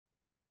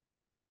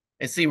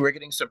I see we're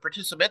getting some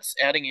participants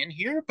adding in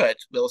here, but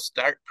we'll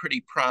start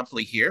pretty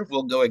promptly here.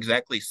 We'll go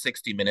exactly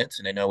 60 minutes,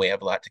 and I know we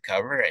have a lot to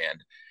cover,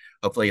 and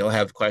hopefully you'll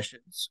have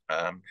questions.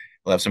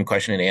 We'll have some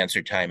question and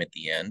answer time at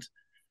the end.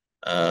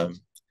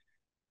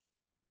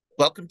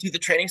 Welcome to the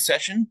training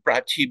session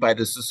brought to you by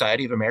the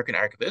Society of American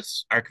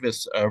Archivists,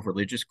 Archivists of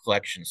Religious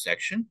Collections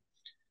section.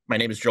 My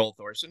name is Joel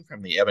Thorson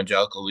from the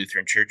Evangelical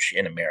Lutheran Church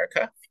in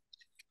America.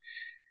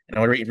 And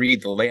I want to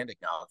read the land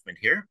acknowledgement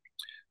here.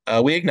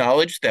 We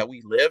acknowledge that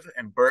we live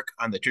and work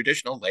on the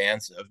traditional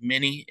lands of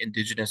many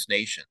indigenous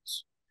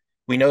nations.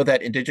 We know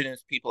that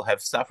indigenous people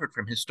have suffered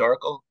from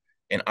historical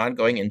and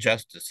ongoing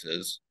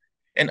injustices,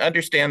 and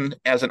understand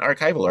as an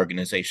archival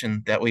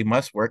organization that we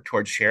must work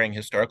towards sharing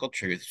historical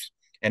truths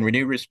and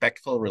renew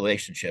respectful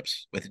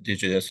relationships with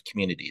indigenous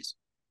communities.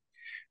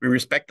 We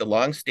respect the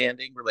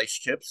long-standing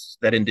relationships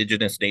that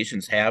indigenous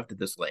nations have to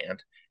this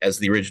land as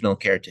the original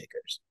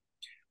caretakers.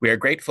 We are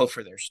grateful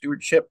for their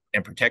stewardship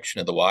and protection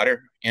of the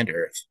water and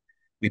earth.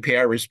 We pay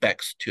our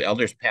respects to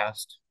elders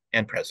past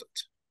and present.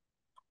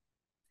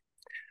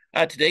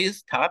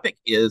 Today's topic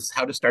is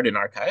how to start in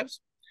archives.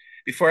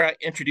 Before I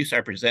introduce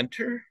our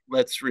presenter,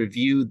 let's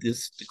review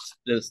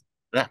the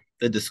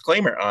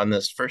disclaimer on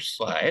this first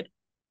slide.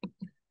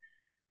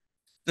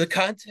 The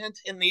content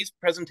in these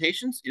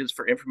presentations is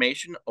for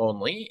information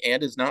only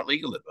and is not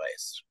legal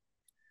advice.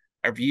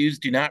 Our views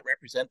do not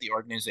represent the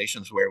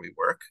organizations where we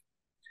work.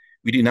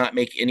 We do not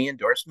make any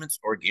endorsements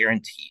or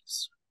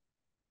guarantees.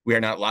 We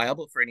are not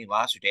liable for any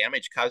loss or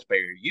damage caused by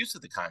your use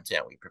of the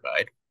content we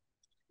provide.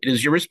 It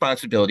is your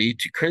responsibility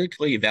to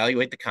critically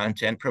evaluate the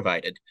content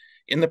provided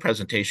in the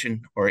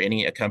presentation or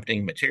any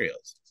accompanying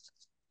materials.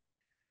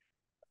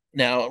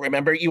 Now,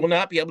 remember, you will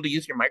not be able to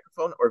use your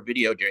microphone or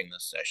video during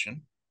this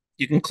session.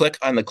 You can click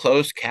on the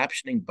closed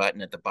captioning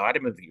button at the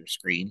bottom of your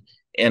screen,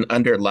 and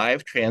under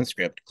Live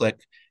Transcript,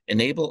 click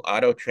Enable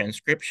Auto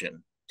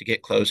Transcription to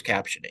get closed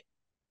captioning.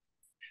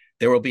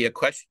 There will be a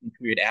question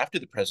period after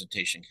the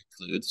presentation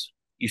concludes.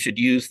 You should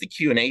use the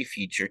Q&A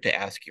feature to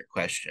ask your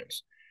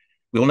questions.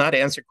 We will not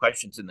answer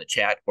questions in the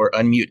chat or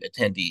unmute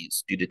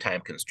attendees due to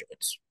time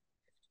constraints.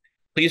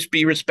 Please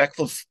be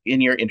respectful in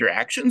your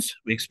interactions.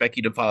 We expect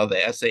you to follow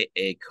the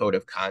SAA Code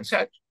of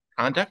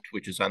Conduct,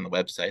 which is on the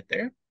website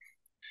there.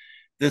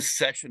 This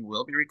session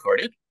will be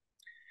recorded,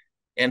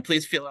 and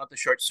please fill out the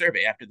short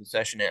survey after the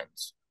session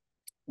ends.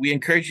 We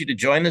encourage you to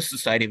join the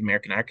Society of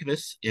American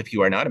Archivists if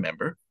you are not a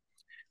member.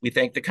 We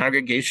thank the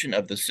Congregation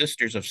of the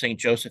Sisters of St.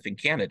 Joseph in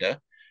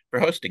Canada for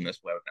hosting this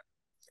webinar.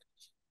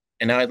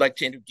 And now I'd like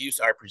to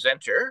introduce our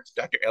presenter,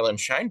 Dr. Ellen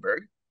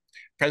Scheinberg,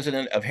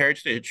 President of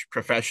Heritage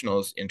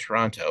Professionals in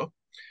Toronto,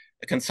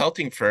 a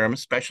consulting firm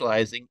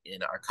specializing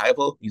in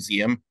archival,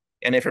 museum,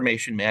 and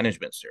information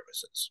management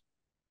services.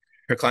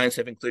 Her clients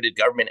have included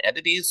government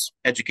entities,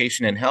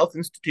 education and health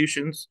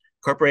institutions,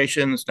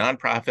 corporations,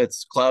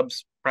 nonprofits,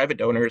 clubs, private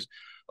donors,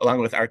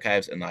 along with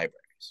archives and libraries.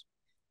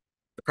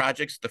 The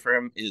projects the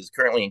firm is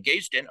currently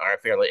engaged in are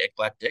fairly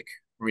eclectic,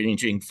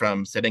 ranging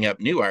from setting up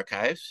new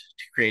archives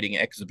to creating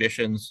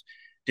exhibitions,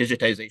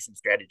 digitization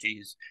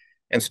strategies,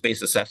 and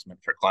space assessment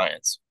for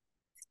clients.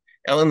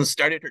 Ellen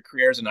started her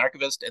career as an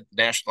archivist at the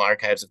National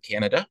Archives of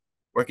Canada,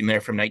 working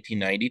there from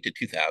 1990 to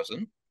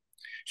 2000.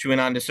 She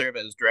went on to serve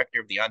as director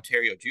of the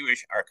Ontario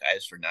Jewish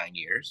Archives for 9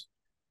 years,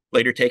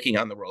 later taking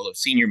on the role of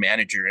senior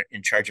manager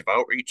in charge of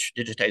outreach,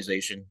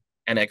 digitization,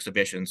 and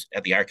exhibitions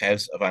at the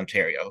Archives of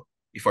Ontario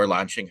before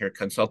launching her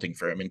consulting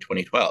firm in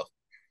 2012.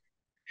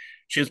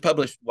 She has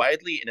published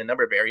widely in a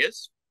number of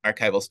areas: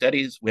 archival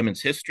studies,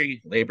 women's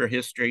history, labor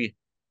history,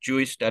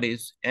 Jewish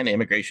studies, and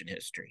immigration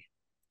history.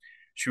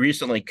 She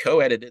recently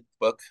co-edited the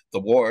book,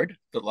 The Ward,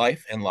 The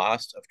Life and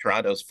Loss of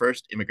Toronto's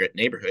First Immigrant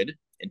Neighborhood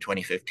in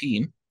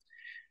 2015,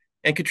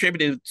 and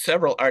contributed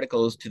several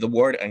articles to The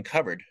Ward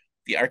Uncovered,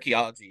 The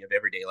Archaeology of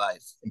Everyday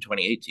Life in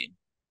 2018.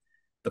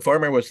 The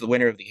former was the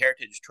winner of the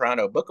Heritage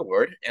Toronto Book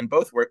Award, and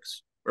both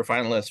works were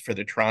finalists for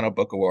the Toronto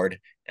Book Award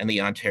and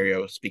the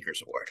Ontario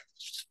Speakers Award.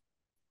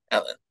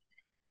 Ellen,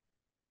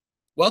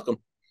 welcome.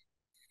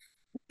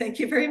 Thank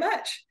you very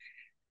much.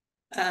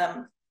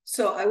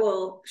 So I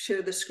will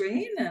share the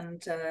screen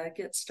and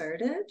get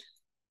started.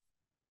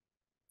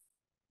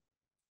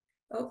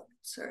 Oh,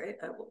 sorry,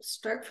 I will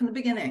start from the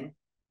beginning.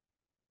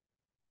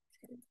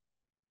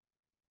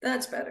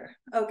 That's better.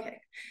 Okay.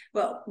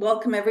 Well,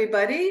 welcome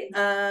everybody.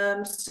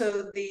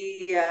 So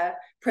the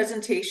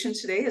presentation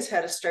today is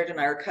how to start in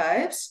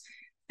archives.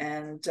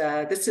 And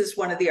this is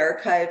one of the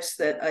archives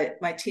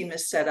that my team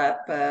has set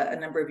up a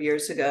number of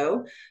years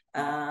ago.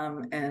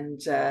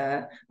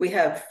 We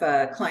have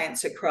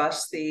clients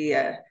across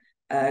the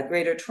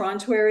Greater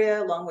Toronto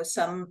area, along with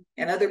some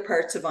in other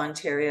parts of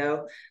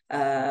Ontario.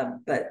 Yeah,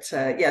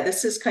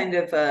 this is kind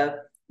of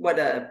what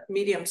a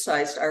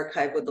medium-sized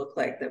archive would look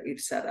like that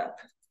we've set up.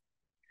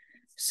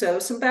 So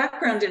some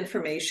background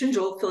information.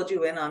 Joel filled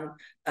you in on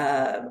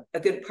a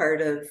good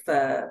part of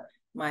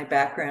my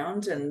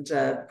background and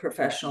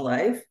professional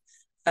life.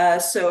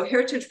 So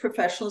Heritage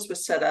Professionals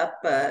was set up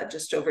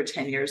just over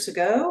 10 years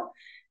ago,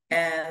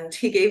 and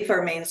he gave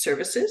our main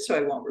services, so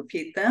I won't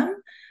repeat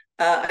them.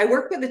 I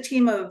work with a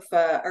team of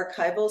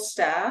archival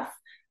staff,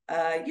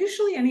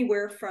 usually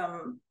anywhere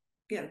from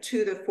 2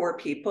 to 4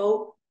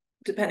 people,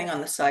 depending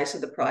on the size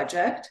of the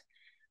project.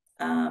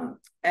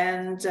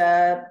 And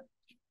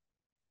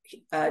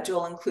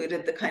Joel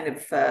included the kind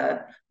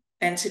of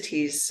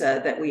entities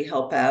that we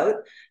help out.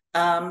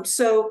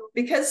 So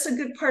because a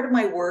good part of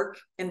my work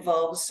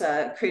involves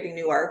creating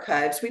new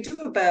archives, we do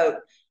about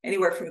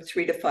anywhere from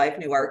 3 to 5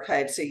 new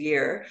archives a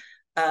year.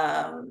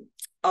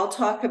 I'll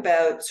talk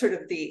about sort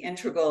of the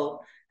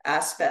integral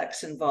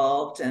aspects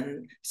involved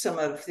and some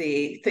of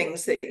the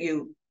things that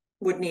you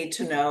would need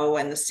to know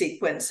and the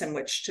sequence in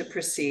which to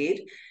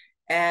proceed.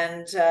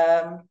 And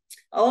I'll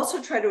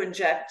also try to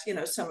inject,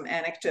 some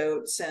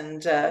anecdotes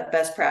and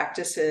best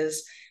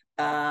practices,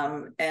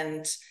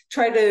 and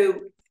try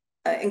to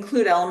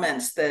include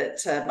elements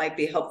that might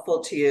be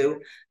helpful to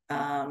you,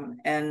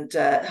 and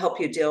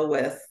help you deal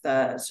with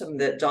some of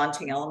the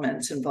daunting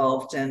elements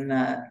involved in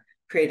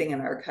creating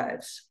an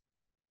archives.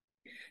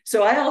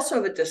 So I also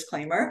have a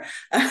disclaimer.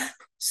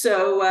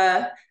 So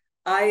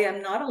I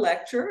am not a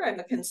lecturer, I'm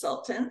a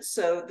consultant.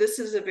 So this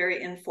is a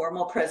very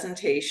informal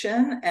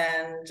presentation.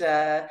 And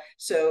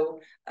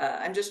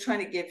I'm just trying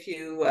to give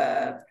you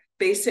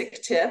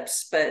basic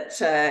tips,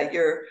 but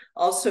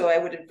I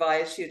would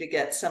advise you to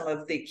get some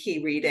of the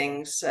key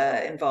readings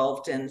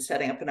involved in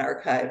setting up an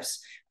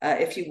archives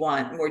if you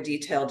want more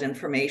detailed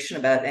information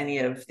about any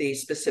of the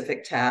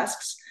specific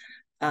tasks.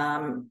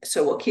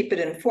 So we'll keep it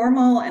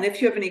informal. And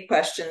if you have any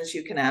questions,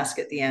 you can ask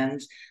at the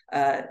end,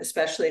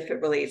 especially if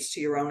it relates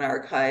to your own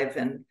archive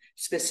and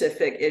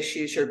specific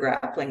issues you're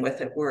grappling with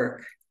at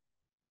work.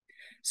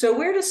 So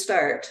where to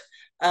start?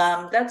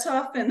 That's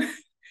often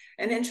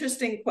an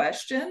interesting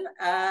question.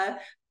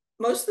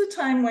 Most of the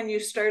time when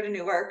you start a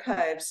new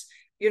archives,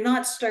 you're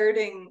not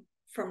starting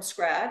from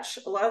scratch.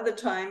 A lot of the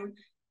time,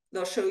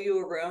 they'll show you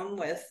a room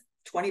with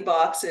 20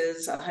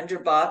 boxes,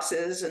 100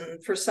 boxes,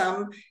 and for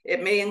some,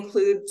 it may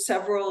include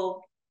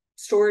several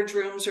storage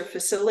rooms or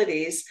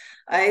facilities.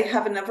 I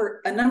have a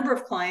number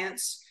of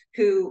clients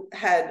who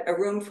had a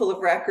room full of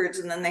records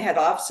and then they had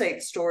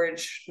offsite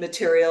storage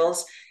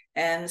materials.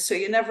 And so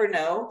you never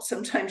know.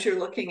 Sometimes you're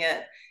looking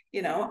at,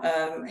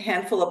 a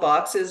handful of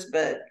boxes,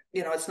 but,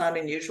 it's not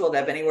unusual to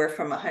have anywhere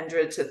from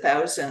 100 to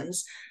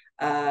thousands.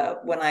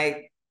 When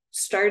I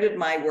started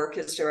my work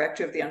as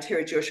director of the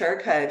Ontario Jewish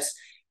Archives,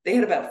 they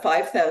had about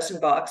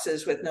 5,000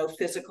 boxes with no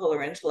physical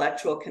or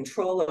intellectual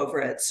control over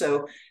it.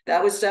 So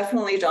that was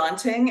definitely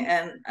daunting.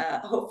 And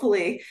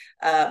hopefully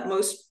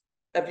most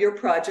of your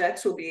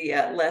projects will be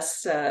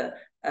less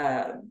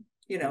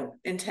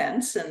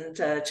intense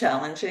and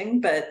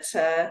challenging, but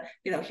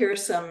here are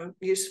some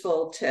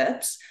useful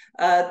tips.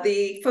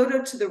 The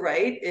photo to the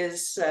right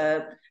is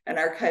an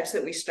archives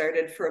that we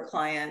started for a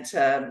client.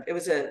 It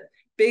was a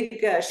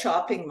big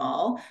shopping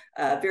mall,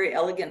 very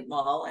elegant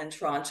mall in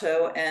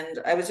Toronto. And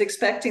I was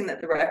expecting that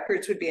the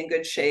records would be in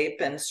good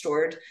shape and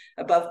stored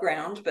above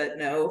ground, but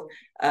no,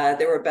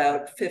 there were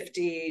about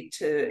 50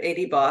 to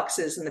 80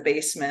 boxes in the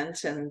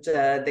basement, and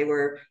they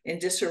were in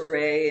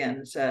disarray,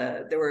 and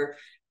there were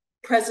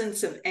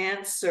presence of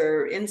ants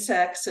or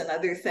insects and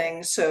other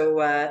things.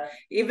 So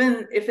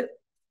even if it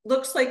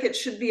looks like it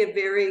should be a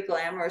very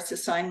glamorous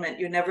assignment,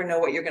 you never know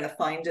what you're going to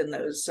find in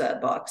those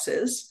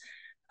boxes.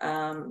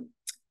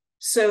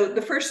 So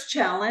the first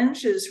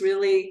challenge is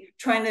really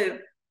trying to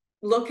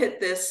look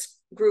at this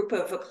group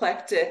of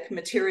eclectic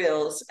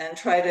materials and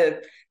try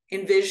to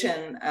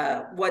envision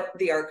what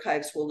the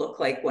archives will look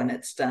like when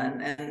it's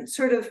done, and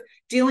sort of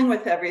dealing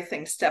with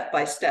everything step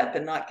by step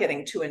and not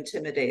getting too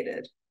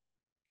intimidated.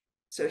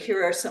 So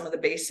here are some of the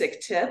basic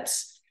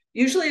tips.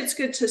 Usually it's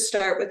good to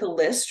start with a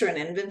list or an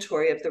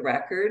inventory of the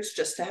records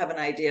just to have an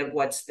idea of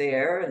what's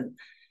there. And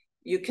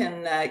you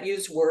can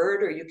use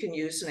Word, or you can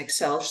use an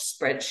Excel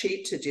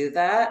spreadsheet to do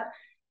that.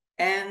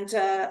 And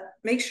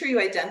make sure you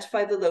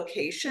identify the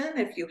location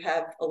if you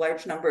have a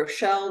large number of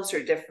shelves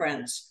or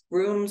different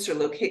rooms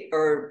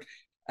or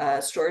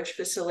storage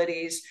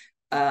facilities,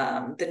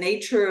 the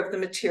nature of the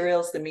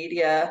materials, the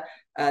media,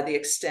 the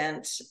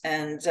extent,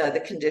 and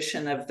the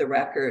condition of the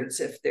records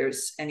if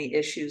there's any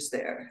issues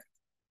there.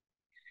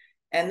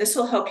 And this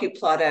will help you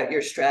plot out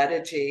your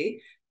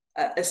strategy,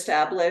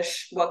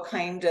 establish what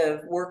kind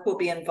of work will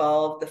be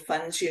involved, the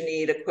funds you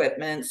need,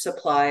 equipment,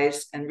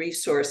 supplies, and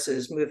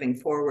resources moving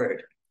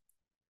forward.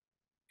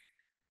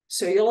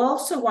 So you'll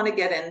also want to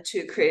get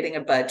into creating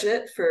a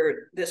budget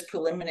for this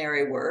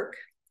preliminary work.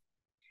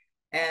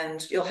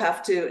 And you'll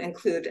have to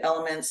include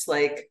elements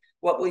like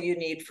what will you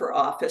need for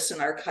office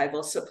and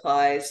archival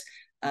supplies.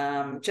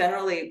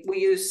 Generally,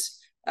 we use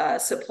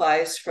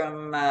supplies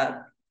from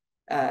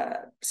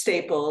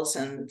Staples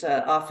and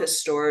office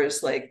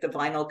stores like the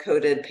vinyl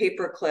coated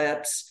paper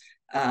clips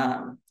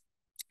and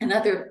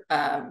other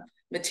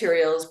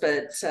materials,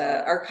 but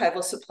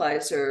archival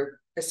supplies are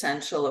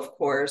essential, of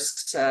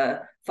course,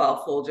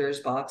 file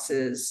folders,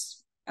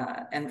 boxes,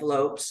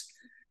 envelopes.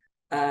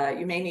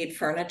 You may need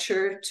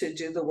furniture to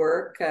do the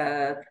work,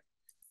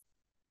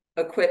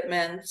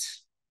 equipment,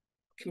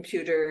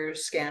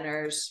 computers,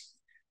 scanners,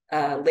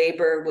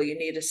 labor? Will you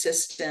need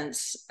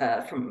assistance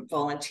from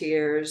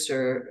volunteers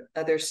or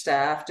other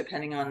staff,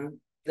 depending on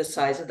the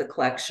size of the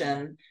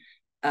collection?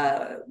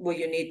 Will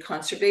you need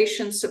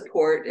conservation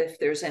support if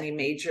there's any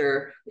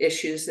major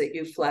issues that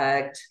you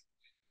flagged?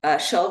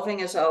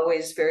 Shelving is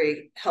always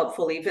very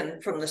helpful,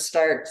 even from the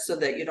start, so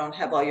that you don't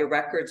have all your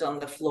records on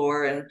the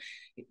floor, and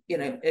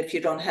if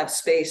you don't have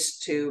space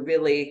to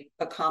really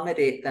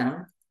accommodate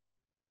them.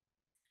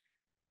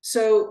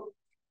 So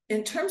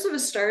in terms of a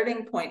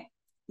starting point,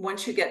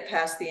 once you get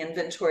past the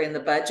inventory and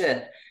the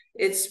budget,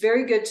 it's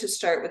very good to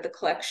start with the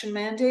collection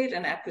mandate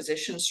and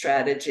acquisition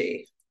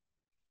strategy.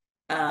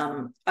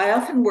 I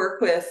often work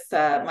with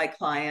my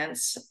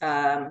clients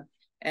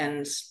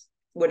and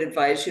would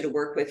advise you to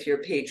work with your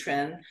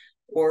patron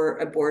or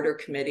a board or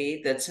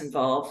committee that's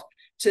involved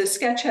to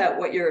sketch out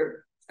what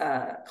your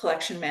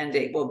collection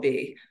mandate will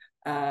be.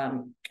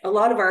 A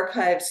lot of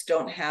archives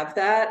don't have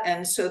that,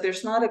 and so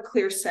there's not a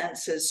clear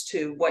sense as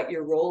to what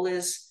your role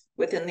is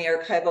within the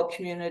archival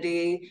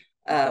community,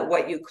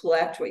 what you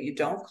collect, what you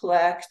don't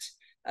collect,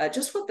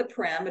 just what the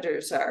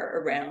parameters are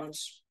around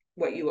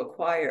what you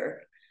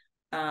acquire.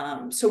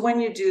 So when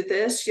you do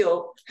this,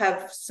 you'll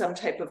have some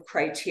type of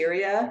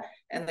criteria,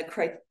 and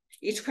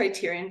each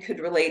criterion could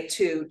relate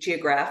to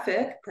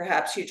geographic.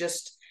 Perhaps you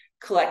just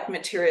collect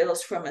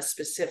materials from a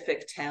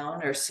specific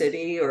town or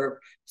city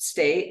or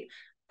state.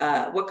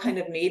 What kind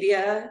of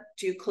media?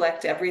 Do you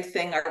collect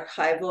everything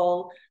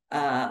archival?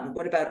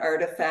 What about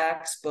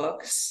artifacts,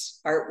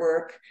 books,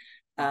 artwork?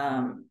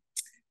 Do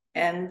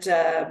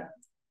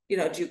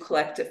you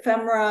collect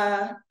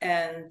ephemera?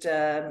 And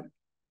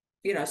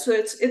so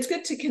it's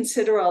good to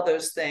consider all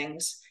those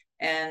things,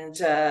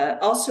 and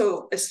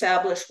also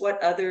establish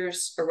what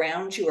others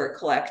around you are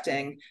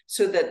collecting,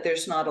 so that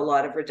there's not a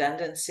lot of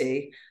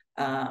redundancy,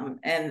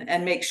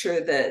 and make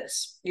sure that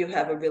you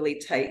have a really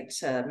tight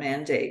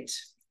mandate.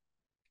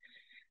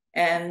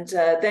 And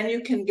then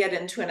you can get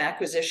into an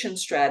acquisition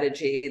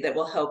strategy that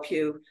will help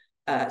you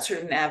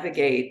sort of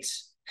navigate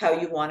how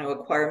you want to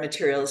acquire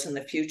materials in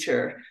the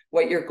future,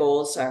 what your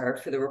goals are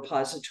for the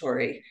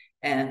repository,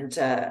 and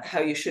how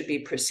you should be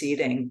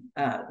proceeding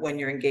when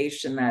you're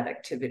engaged in that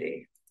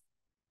activity.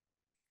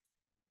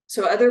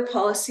 So other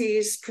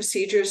policies,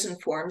 procedures,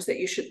 and forms that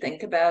you should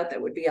think about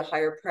that would be a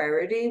higher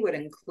priority would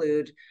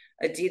include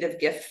a deed of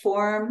gift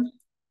form,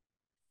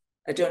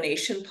 a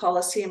donation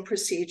policy and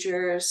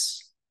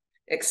procedures,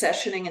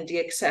 accessioning and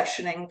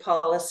deaccessioning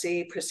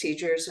policy,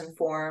 procedures, and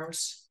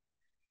forms,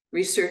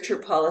 researcher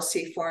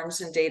policy forms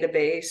and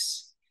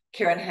database,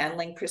 care and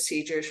handling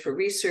procedures for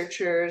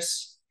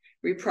researchers,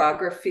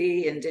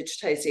 reprography and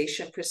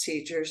digitization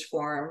procedures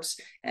forms,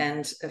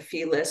 and a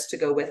fee list to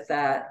go with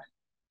that,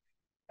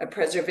 a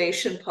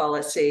preservation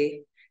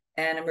policy,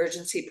 and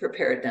emergency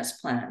preparedness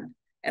plan.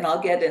 And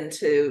I'll get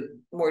into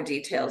more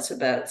details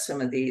about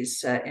some of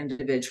these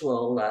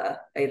individual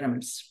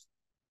items.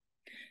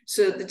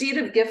 So the deed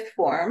of gift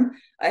form,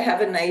 I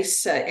have a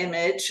nice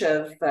image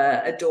of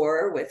a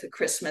door with a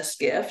Christmas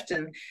gift.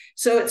 And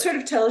so it sort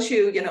of tells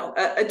you,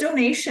 a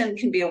donation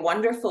can be a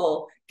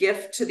wonderful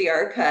gift to the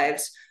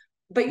archives,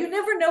 but you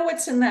never know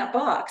what's in that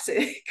box.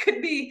 It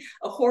could be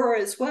a horror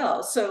as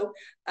well. So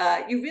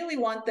you really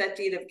want that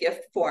deed of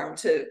gift form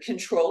to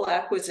control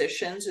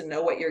acquisitions and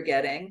know what you're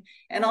getting,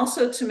 and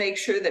also to make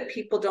sure that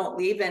people don't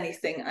leave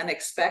anything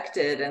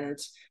unexpected and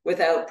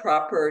without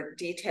proper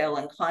detail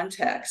and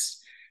context.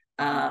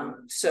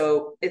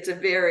 So it's a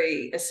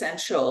very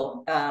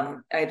essential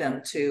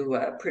item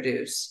to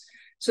produce.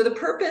 So the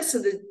purpose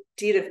of the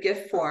deed of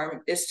gift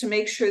form is to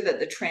make sure that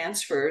the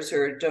transfers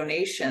or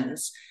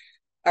donations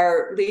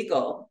are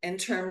legal in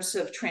terms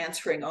of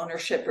transferring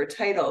ownership or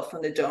title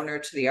from the donor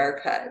to the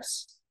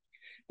archives.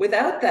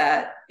 Without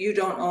that, you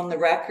don't own the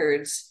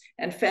records,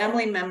 and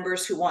family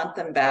members who want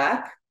them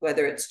back,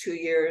 whether it's 2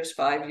 years,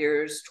 5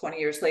 years, 20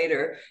 years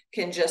later,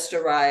 can just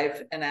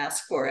arrive and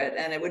ask for it.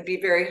 And it would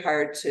be very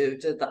hard to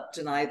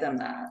deny them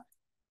that.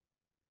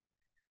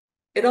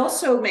 It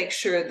also makes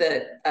sure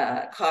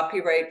that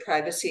copyright,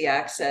 privacy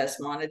access,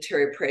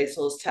 monetary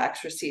appraisals,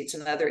 tax receipts,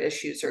 and other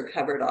issues are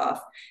covered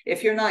off.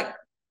 If you're not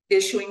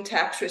issuing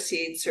tax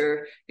receipts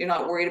or you're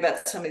not worried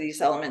about some of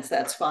these elements,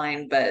 that's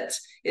fine. But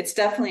it's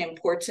definitely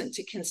important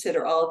to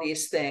consider all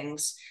these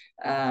things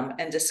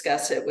and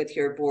discuss it with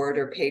your board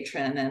or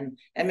patron,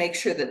 and make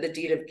sure that the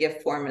deed of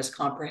gift form is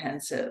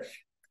comprehensive.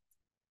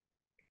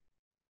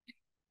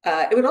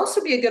 It would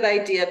also be a good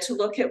idea to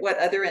look at what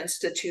other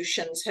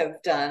institutions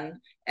have done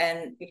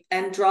and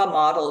draw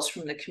models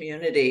from the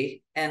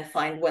community and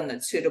find one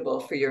that's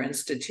suitable for your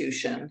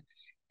institution.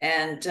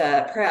 And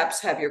perhaps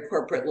have your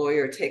corporate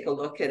lawyer take a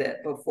look at it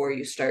before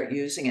you start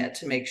using it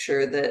to make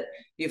sure that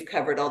you've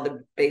covered all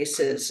the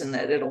bases and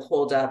that it'll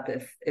hold up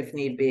if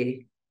need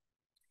be.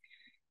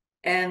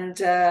 And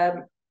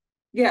then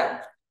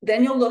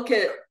you'll look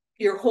at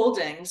your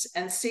holdings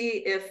and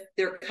see if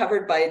they're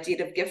covered by a deed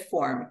of gift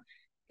form.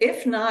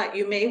 If not,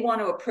 you may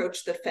want to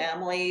approach the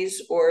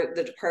families or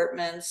the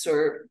departments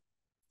or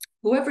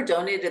whoever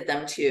donated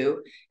them to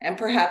you, and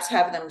perhaps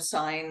have them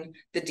sign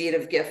the deed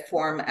of gift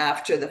form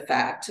after the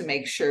fact to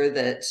make sure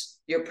that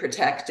you're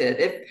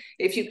protected.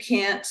 If you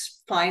can't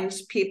find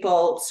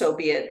people, so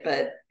be it,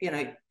 but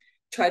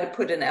try to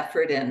put an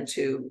effort in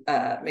to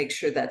make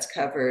sure that's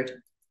covered.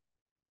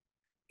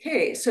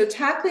 Okay, so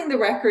tackling the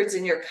records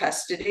in your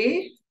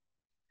custody.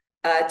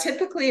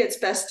 Typically, it's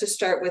best to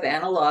start with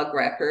analog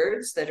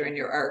records that are in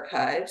your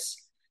archives.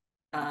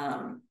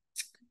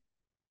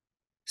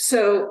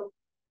 So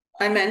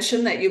I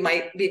mentioned that you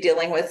might be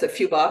dealing with a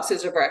few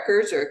boxes of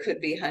records, or it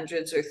could be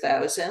hundreds or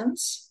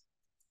thousands.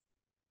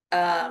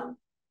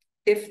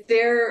 If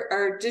there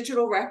are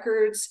digital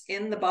records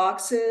in the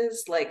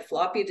boxes, like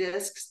floppy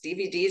disks,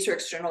 DVDs, or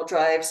external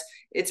drives,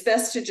 it's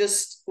best to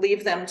just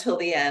leave them till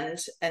the end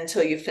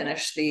until you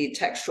finish the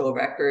textual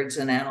records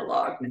and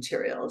analog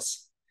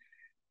materials.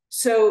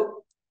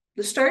 So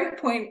the starting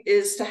point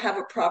is to have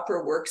a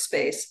proper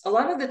workspace. A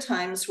lot of the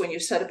times when you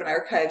set up an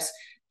archives,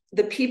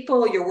 the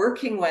people you're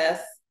working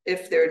with,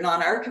 if they're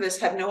non-archivists,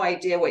 have no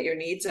idea what your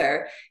needs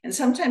are. And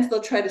sometimes they'll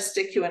try to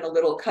stick you in a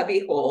little cubby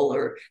hole,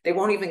 or they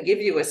won't even give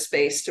you a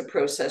space to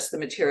process the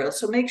material.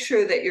 So make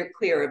sure that you're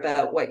clear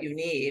about what you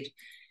need.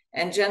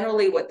 And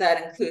generally what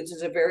that includes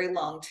is a very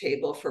long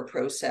table for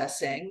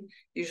processing,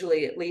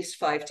 usually at least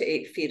 5 to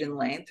 8 feet in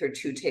length, or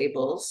 2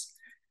 tables.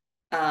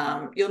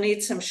 You'll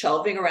need some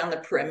shelving around the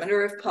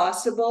perimeter if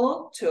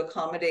possible to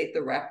accommodate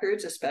the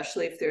records,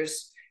 especially if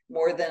there's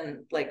more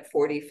than like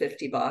 40,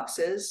 50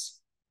 boxes.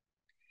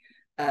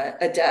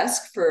 A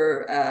desk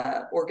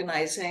for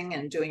organizing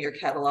and doing your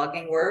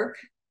cataloging work.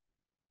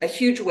 A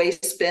huge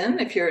waste bin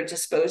if you're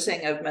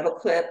disposing of metal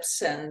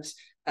clips and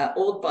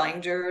old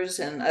binders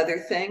and other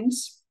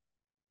things.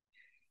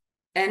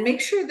 And make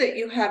sure that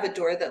you have a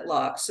door that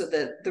locks so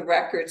that the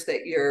records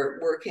that you're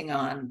working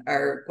on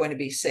are going to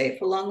be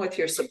safe, along with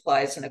your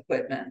supplies and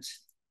equipment.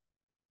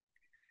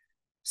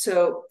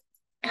 So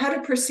how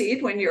to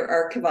proceed when you're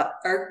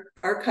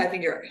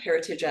archiving your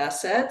heritage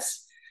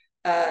assets.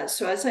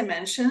 So as I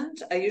mentioned,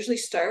 I usually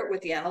start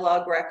with the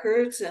analog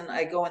records, and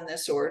I go in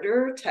this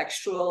order: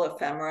 textual,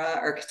 ephemera,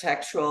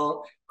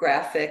 architectural,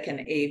 graphic,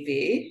 and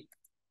AV.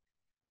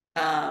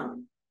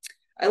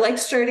 I like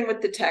starting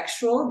with the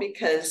textual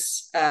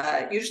because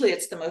usually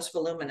it's the most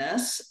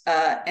voluminous,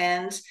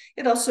 and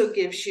it also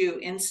gives you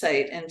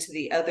insight into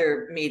the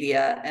other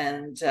media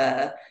and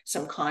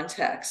some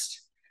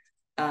context.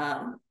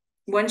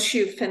 Once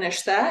you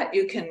finish that,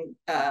 you can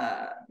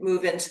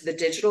move into the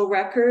digital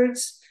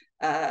records.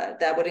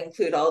 That would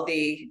include all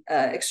the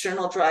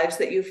external drives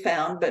that you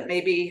found, but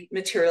maybe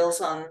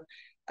materials on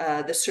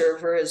the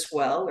server as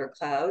well, or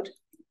cloud.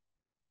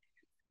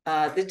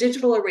 The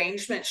digital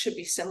arrangement should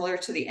be similar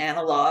to the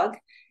analog,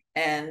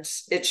 and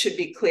it should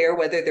be clear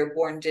whether they're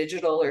born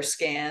digital or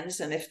scans.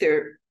 And if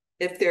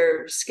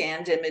they're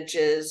scanned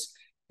images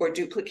or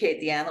duplicate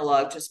the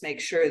analog, just make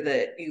sure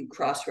that you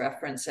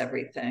cross-reference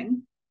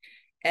everything.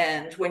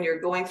 And when you're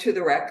going through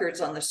the records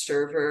on the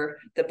server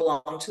that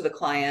belong to the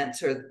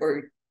client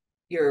or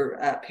your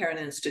parent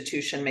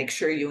institution, make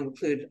sure you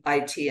include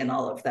IT and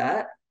all of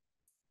that.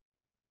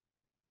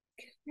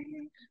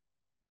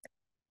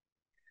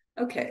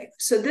 Okay,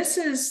 so this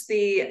is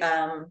the,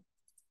 I'm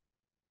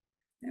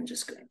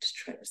just going to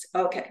try this.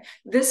 Okay,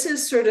 this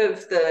is sort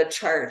of the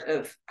chart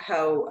of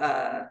how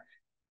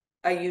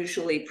I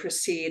usually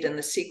proceed, and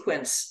the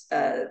sequence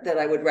that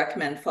I would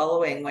recommend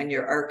following when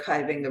you're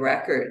archiving the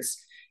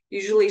records.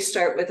 Usually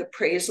start with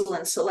appraisal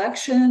and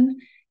selection,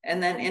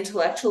 and then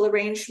intellectual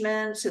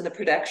arrangements and the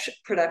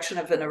production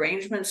of an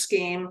arrangement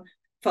scheme,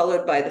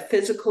 followed by the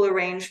physical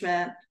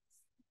arrangement,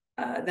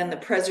 then the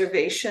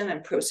preservation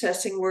and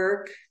processing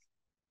work,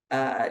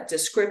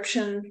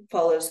 description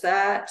follows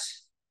that,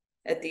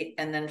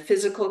 and then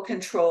physical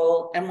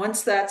control. And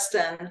once that's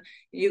done,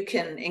 you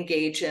can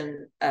engage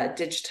in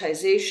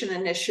digitization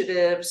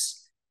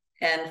initiatives,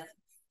 and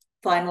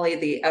finally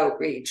the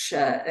outreach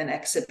and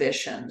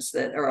exhibitions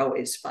that are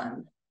always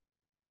fun.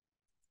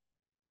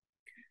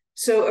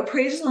 So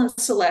appraisal and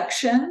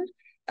selection,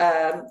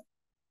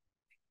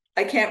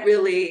 I can't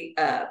really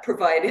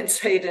provide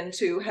insight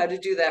into how to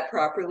do that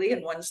properly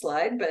in one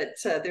slide, but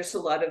there's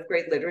a lot of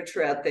great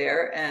literature out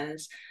there. And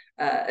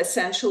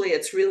essentially,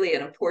 it's really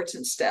an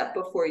important step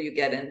before you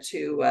get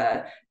into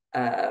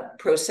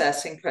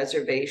processing,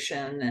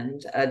 preservation,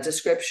 and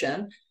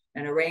description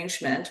and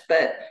arrangement.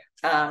 But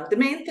the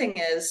main thing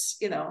is,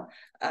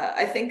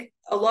 I think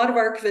a lot of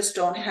archivists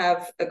don't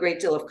have a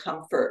great deal of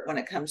comfort when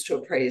it comes to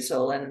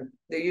appraisal, and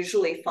they're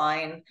usually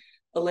fine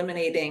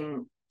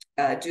eliminating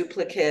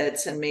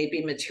duplicates and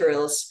maybe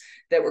materials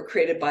that were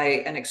created by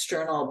an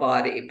external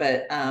body.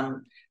 But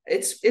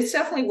it's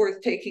definitely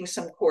worth taking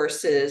some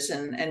courses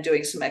and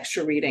doing some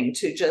extra reading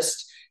to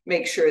just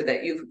make sure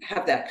that you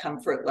have that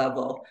comfort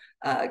level,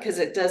 because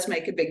it does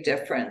make a big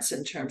difference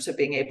in terms of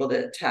being able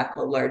to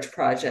tackle large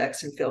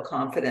projects and feel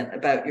confident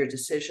about your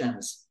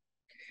decisions.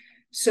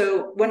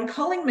 So when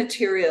culling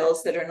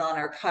materials that are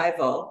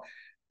non-archival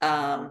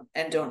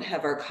and don't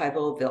have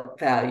archival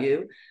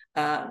value,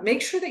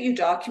 make sure that you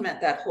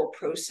document that whole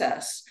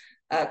process.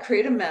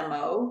 Create a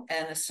memo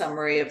and a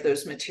summary of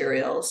those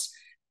materials,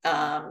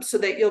 so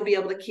that you'll be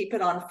able to keep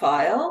it on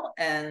file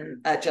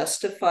and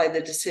justify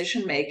the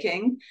decision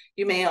making.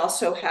 You may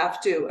also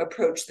have to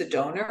approach the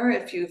donor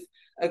if you've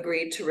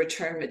agreed to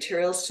return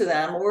materials to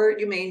them, or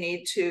you may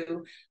need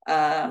to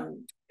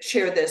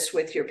share this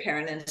with your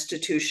parent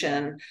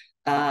institution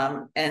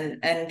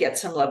and get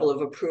some level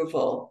of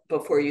approval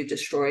before you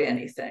destroy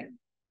anything.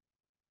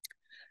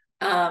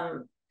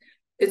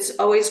 It's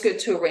always good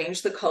to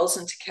arrange the culls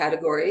into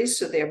categories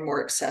so they're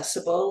more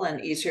accessible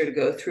and easier to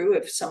go through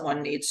if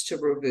someone needs to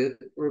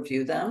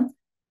review them.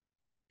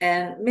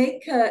 And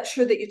make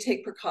sure that you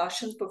take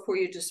precautions before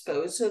you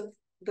dispose of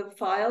the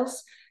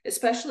files,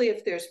 especially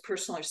if there's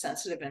personal or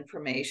sensitive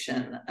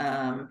information.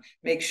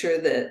 Make sure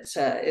that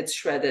it's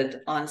shredded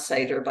on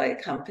site or by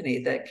a company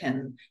that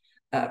can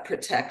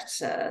protect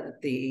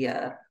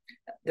the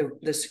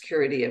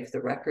security of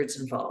the records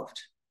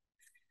involved.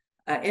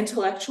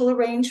 Intellectual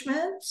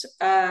arrangement.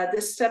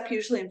 This step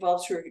usually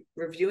involves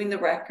reviewing the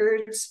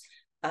records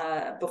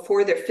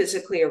before they're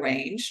physically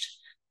arranged,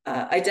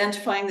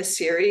 identifying the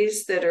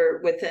series that are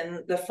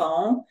within the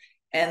phone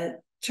and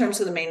in terms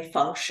of the main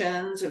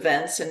functions,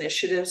 events,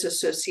 initiatives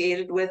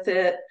associated with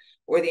it,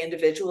 or the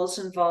individuals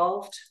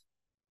involved.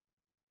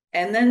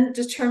 And then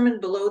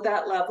determine below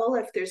that level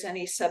if there's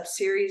any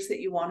sub-series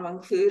that you want to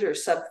include or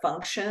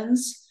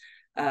sub-functions.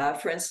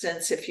 For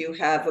instance, if you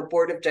have a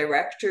board of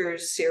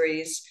directors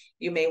series,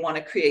 you may want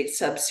to create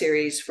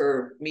sub-series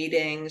for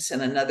meetings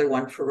and another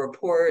one for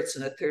reports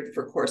and a third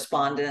for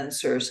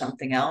correspondence or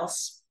something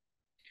else.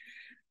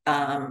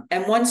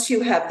 And once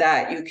you have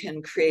that, you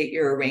can create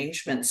your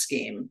arrangement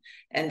scheme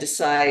and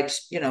decide,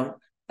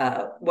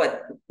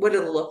 what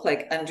it'll look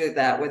like under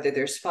that, whether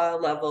there's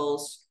file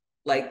levels,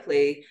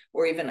 likely,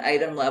 or even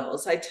item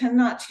levels. I tend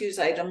not to use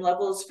item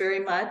levels very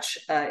much.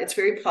 It's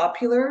very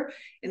popular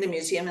in the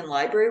museum and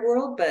library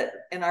world, but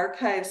in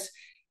archives,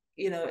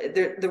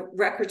 the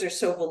records are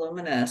so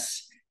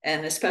voluminous,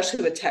 and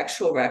especially with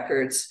textual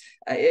records,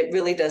 it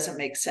really doesn't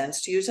make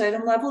sense to use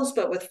item levels.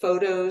 But with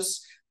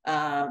photos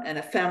and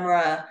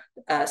ephemera,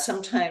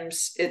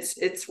 sometimes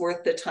it's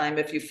worth the time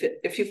if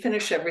you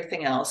finish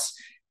everything else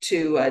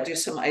to do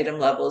some item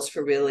levels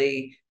for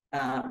really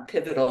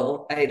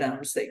pivotal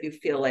items that you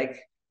feel like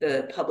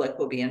the public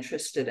will be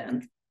interested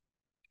in.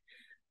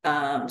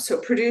 So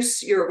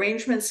produce your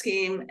arrangement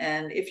scheme,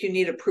 and if you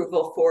need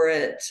approval for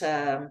it,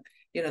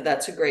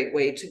 that's a great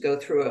way to go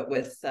through it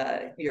with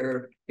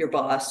your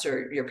boss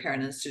or your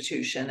parent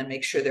institution and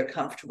make sure they're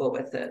comfortable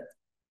with it.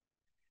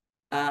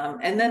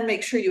 And then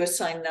make sure you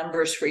assign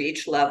numbers for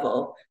each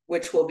level,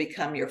 which will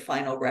become your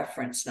final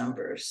reference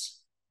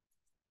numbers.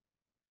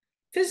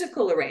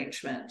 Physical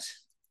arrangement.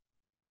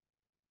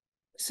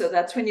 So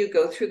that's when you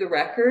go through the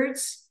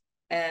records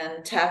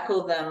and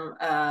tackle them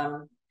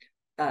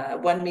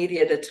one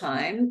media at a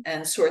time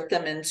and sort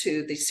them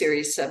into the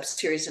series,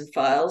 sub-series, and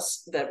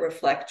files that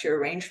reflect your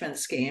arrangement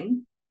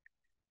scheme.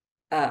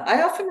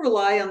 I often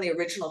rely on the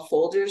original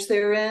folders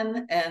they're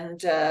in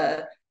and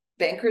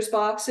banker's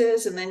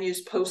boxes, and then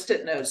use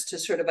post-it notes to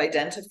sort of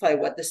identify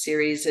what the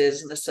series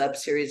is and the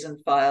sub-series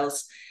and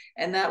files.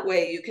 And that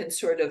way you can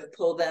sort of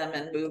pull them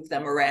and move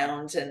them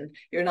around, and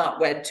you're not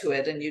wed to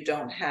it, and you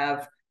don't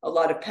have a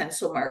lot of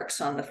pencil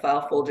marks on the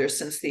file folder,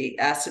 since the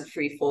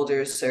acid-free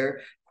folders are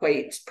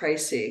quite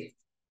pricey.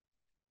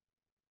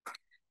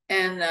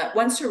 And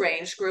once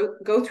arranged,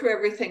 go through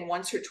everything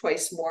once or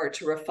twice more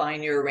to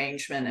refine your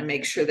arrangement and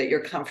make sure that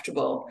you're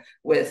comfortable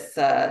with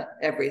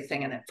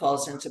everything and it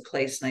falls into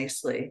place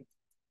nicely.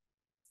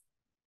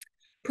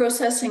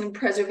 Processing and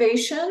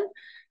preservation.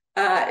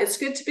 It's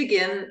good to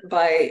begin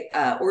by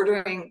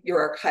ordering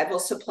your archival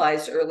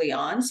supplies early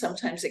on.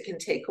 Sometimes it can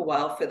take a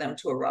while for them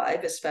to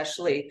arrive,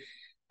 especially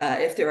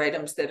if they're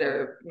items that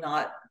are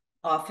not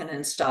often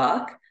in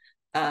stock.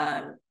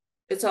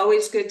 It's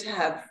always good to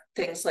have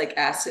things like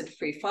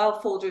acid-free file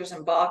folders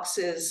and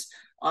boxes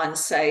on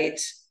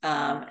site.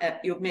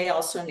 You may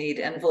also need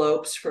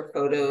envelopes for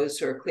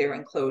photos or clear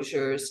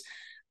enclosures,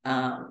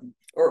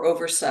 or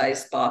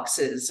oversized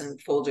boxes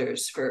and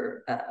folders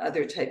for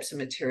other types of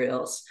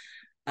materials.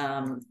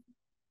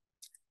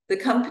 The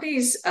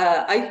companies,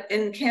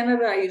 in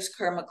Canada, I use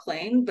Carr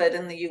McLean, but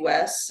in the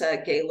US,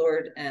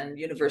 Gaylord and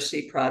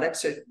University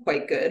products are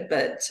quite good,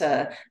 but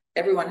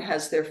everyone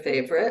has their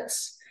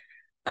favorites.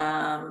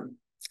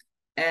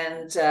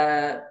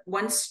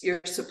 Once your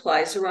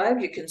supplies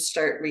arrive, you can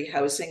start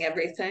rehousing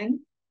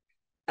everything,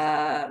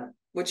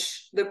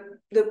 which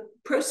the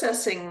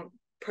processing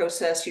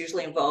process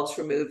usually involves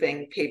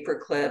removing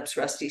paper clips,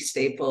 rusty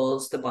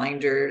staples, the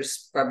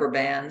binders, rubber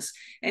bands,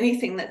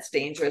 anything that's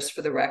dangerous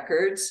for the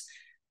records.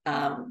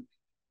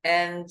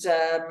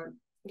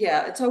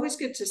 Yeah, it's always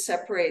good to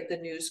separate the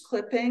news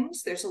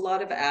clippings. There's a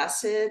lot of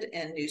acid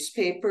in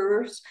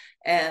newspapers,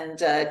 and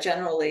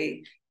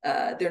generally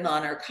they're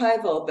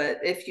non-archival, but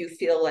if you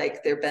feel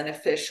like they're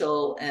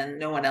beneficial and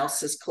no one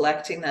else is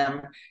collecting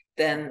them,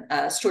 then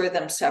store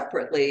them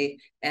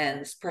separately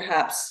and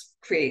perhaps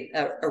create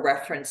a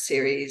reference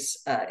series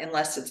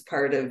unless it's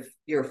part of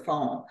your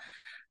phone.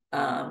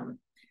 And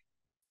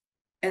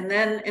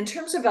then in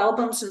terms of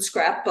albums and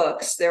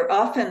scrapbooks, they're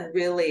often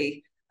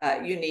really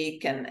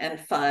unique and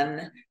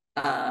fun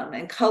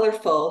and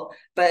colorful,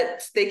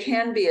 but they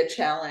can be a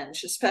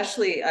challenge.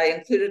 Especially, I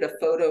included a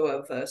photo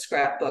of a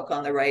scrapbook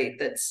on the right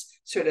that's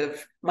sort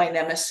of my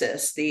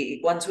nemesis,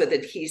 the ones with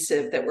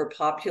adhesive that were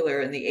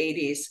popular in the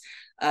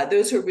 80s.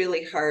 Those are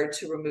really hard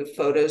to remove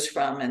photos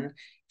from, and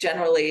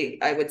generally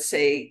I would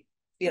say,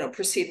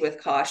 proceed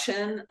with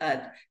caution.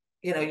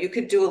 You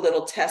could do a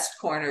little test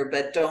corner,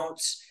 but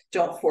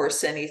don't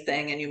force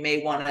anything, and you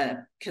may want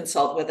to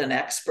consult with an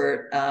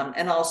expert.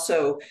 And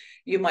also,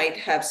 you might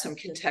have some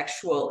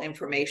contextual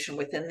information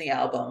within the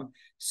album.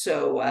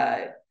 So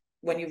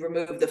when you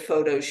remove the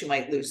photos, you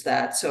might lose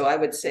that. So I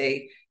would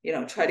say,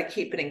 try to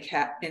keep it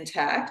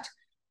intact.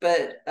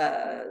 But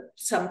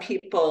some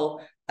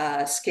people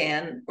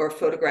scan or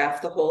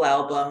photograph the whole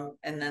album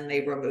and then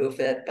they remove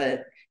it.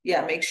 But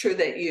yeah, make sure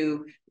that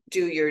you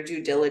do your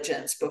due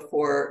diligence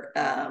before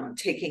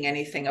taking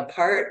anything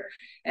apart.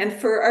 And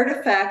for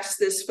artifacts,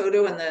 this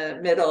photo in the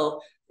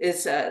middle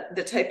is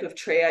the type of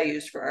tray I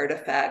use for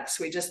artifacts.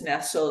 We just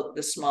nestle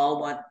the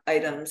small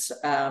items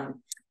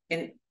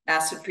in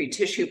acid-free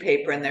tissue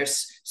paper, and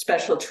there's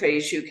special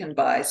trays you can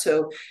buy.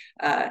 So,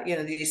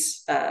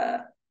 these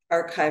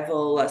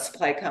archival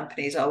supply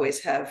companies always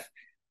have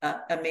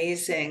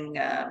amazing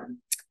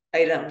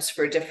items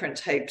for different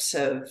types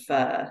of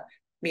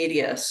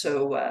media.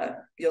 So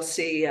you'll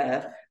see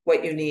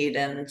what you need.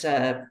 And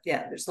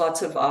there's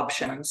lots of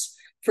options.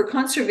 For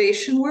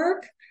conservation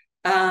work,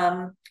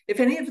 if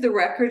any of the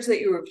records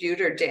that you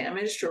reviewed are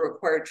damaged or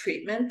require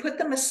treatment, put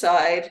them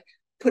aside,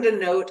 put a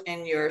note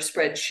in your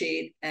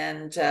spreadsheet,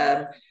 and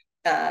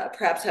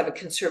perhaps have a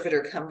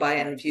conservator come by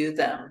and view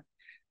them.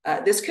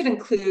 This could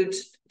include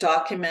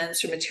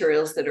documents or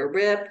materials that are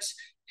ripped,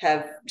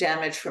 have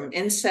damage from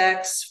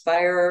insects,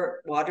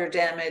 fire, water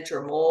damage,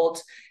 or mold.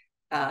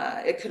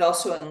 It could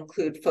also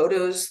include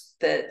photos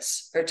that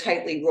are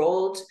tightly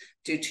rolled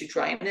due to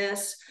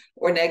dryness,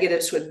 or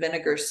negatives with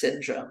vinegar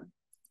syndrome.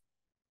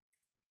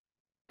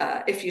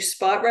 If you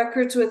spot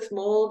records with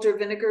mold or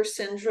vinegar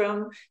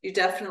syndrome, you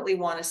definitely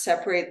want to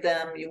separate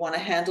them. You want to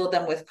handle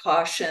them with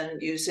caution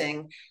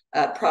using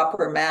a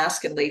proper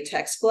mask and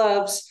latex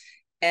gloves,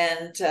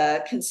 and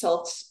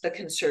consult a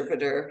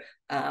conservator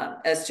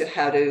as to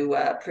how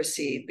to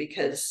proceed,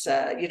 because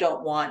you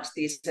don't want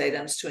these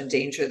items to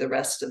endanger the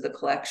rest of the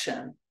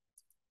collection.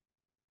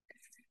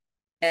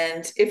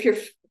 And if your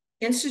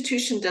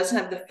institution doesn't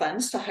have the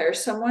funds to hire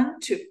someone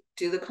to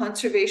do the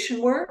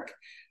conservation work,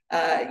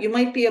 you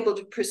might be able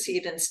to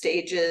proceed in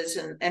stages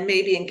and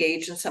maybe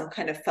engage in some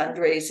kind of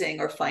fundraising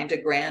or find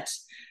a grant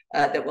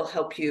that will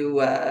help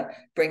you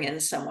bring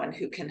in someone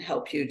who can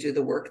help you do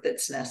the work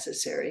that's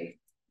necessary.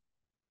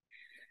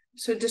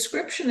 So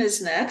description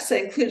is next. I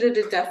included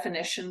a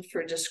definition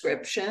for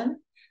description,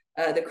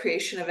 the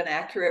creation of an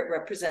accurate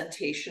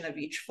representation of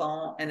each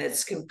font and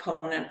its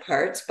component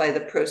parts by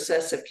the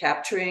process of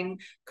capturing,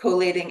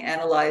 collating,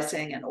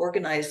 analyzing, and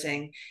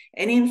organizing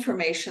any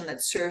information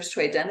that serves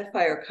to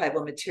identify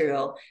archival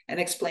material and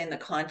explain the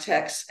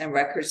context and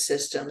record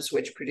systems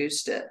which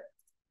produced it.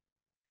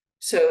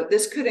 So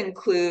this could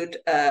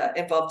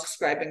involve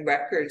describing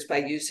records by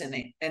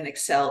using an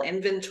Excel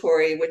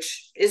inventory,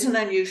 which isn't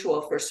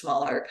unusual for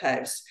small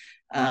archives.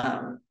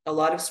 A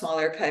lot of small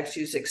archives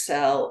use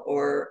Excel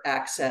or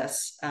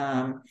Access.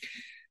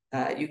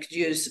 You could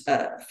use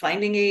a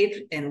finding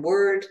aid in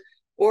Word,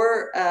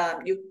 or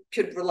you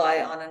could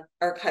rely on an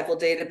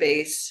archival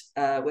database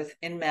with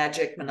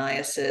InMagic,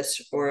 Maniasis,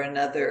 or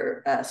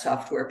another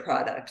software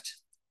product.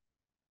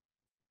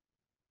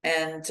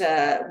 And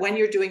when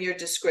you're doing your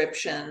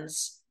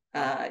descriptions,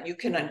 you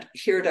can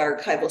adhere to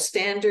archival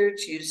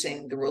standards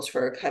using the rules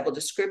for archival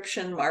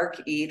description, MARC,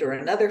 EAT, or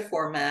another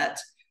format.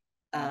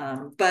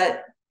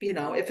 But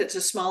if it's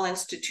a small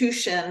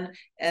institution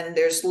and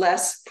there's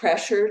less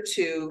pressure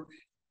to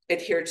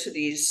adhere to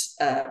these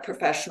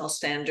professional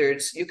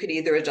standards, you could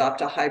either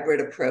adopt a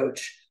hybrid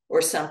approach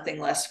or something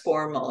less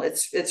formal.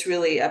 It's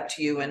really up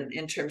to you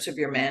in terms of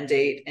your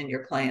mandate and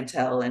your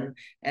clientele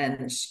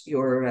and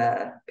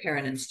your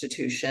parent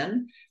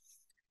institution.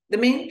 The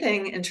main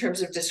thing in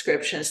terms of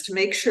description is to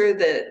make sure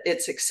that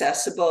it's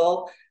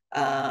accessible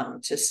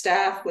to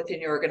staff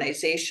within your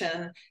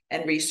organization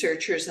and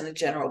researchers and the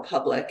general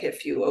public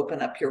if you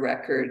open up your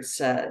records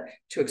to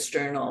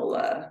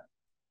external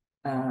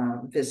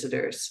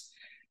visitors.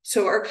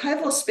 So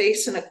archival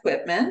space and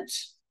equipment.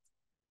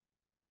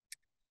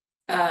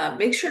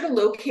 Make sure to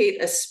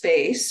locate a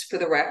space for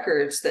the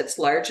records that's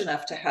large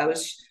enough to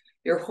house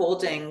your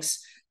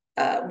holdings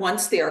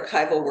once the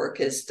archival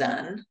work is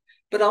done,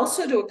 but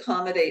also to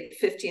accommodate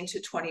 15 to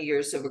 20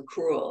 years of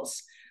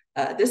accruals.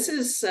 This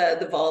is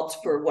the vault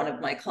for one of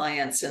my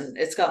clients, and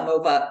it's got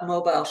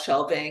mobile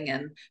shelving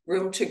and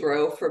room to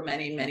grow for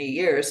many, many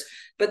years.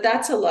 But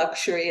that's a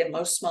luxury, and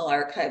most small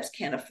archives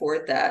can't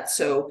afford that.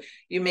 So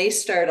you may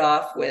start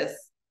off with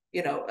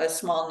a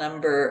small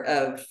number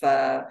of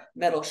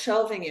metal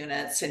shelving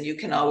units, and you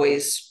can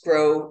always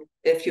grow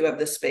if you have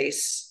the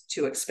space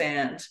to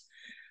expand.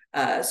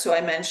 So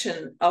I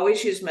mentioned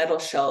always use metal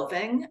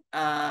shelving.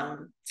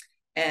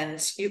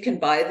 And you can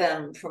buy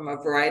them from a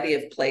variety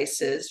of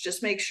places.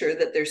 Just make sure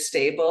that they're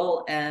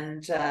stable,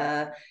 and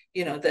that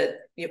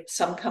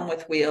some come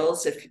with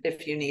wheels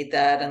if you need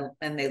that,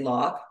 and they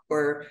lock,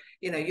 or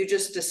you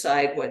just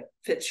decide what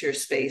fits your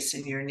space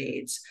and your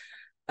needs.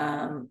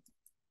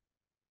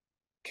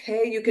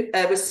 Okay,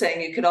 I was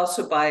saying you could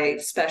also buy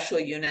special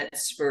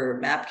units for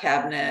map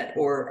cabinet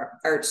or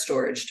art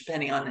storage,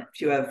 depending on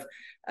if you have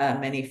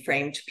many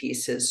framed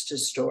pieces to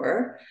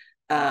store.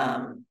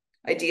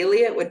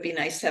 Ideally, it would be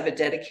nice to have a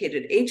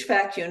dedicated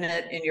HVAC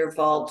unit in your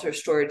vault or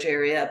storage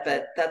area,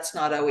 but that's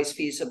not always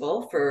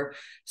feasible for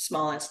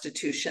small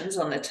institutions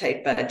on a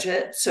tight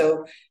budget.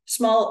 So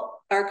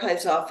small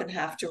archives often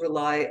have to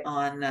rely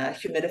on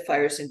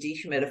humidifiers and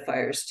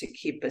dehumidifiers to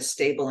keep a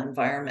stable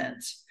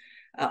environment.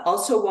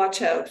 Also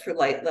watch out for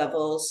light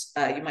levels.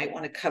 You might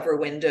want to cover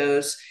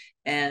windows,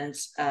 and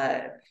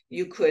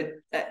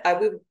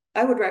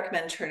I would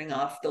recommend turning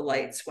off the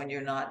lights when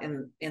you're not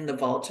in the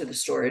vault or the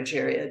storage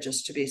area,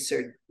 just to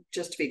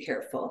be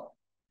careful.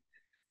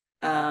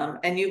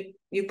 And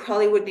you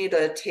probably would need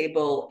a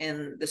table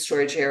in the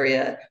storage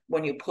area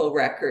when you pull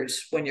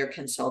records when you're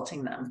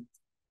consulting them.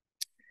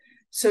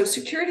 So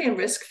security and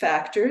risk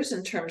factors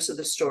in terms of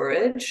the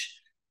storage.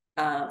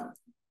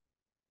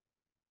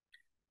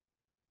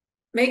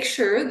 Make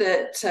sure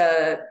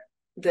that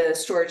the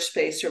storage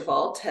space or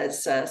vault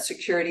has a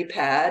security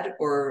pad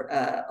or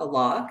a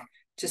lock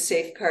to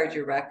safeguard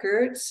your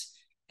records,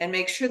 and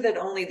make sure that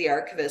only the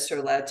archivists are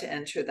allowed to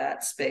enter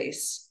that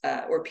space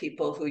or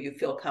people who you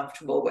feel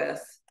comfortable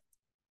with.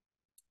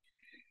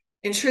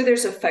 Ensure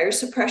there's a fire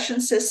suppression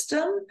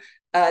system.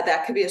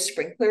 That could be a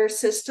sprinkler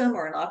system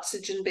or an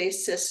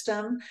oxygen-based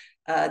system.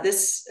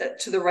 This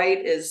to the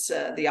right is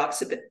the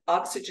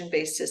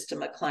oxygen-based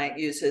system a client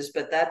uses,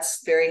 but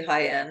that's very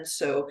high end.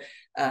 So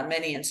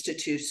many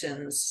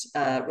institutions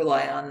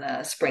rely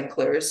on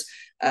sprinklers.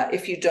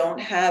 If you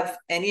don't have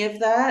any of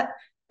that,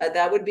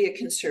 that would be a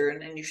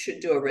concern, and you should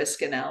do a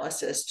risk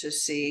analysis to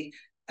see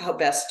how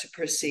best to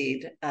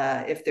proceed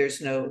if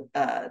there's no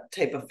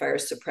type of fire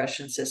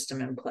suppression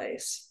system in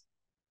place.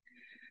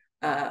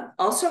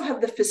 Also have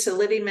the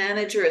facility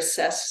manager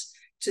assess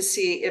to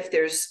see if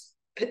there's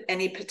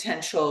any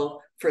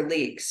potential for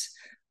leaks.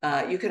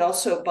 You could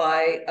also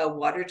buy a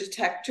water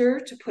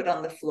detector to put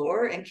on the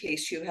floor in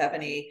case you have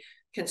any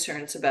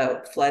concerns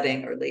about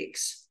flooding or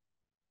leaks.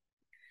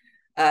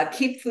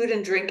 Keep food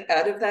and drink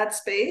out of that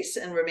space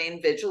and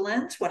remain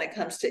vigilant when it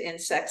comes to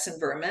insects and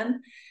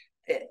vermin.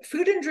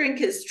 Food and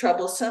drink is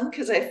troublesome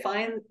because I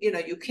find,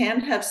 you can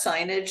have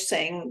signage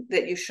saying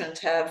that you shouldn't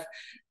have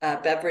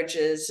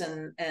beverages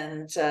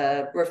and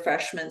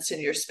refreshments in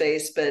your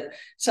space, but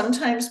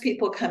sometimes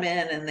people come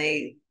in and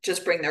they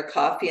just bring their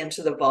coffee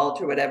into the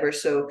vault or whatever.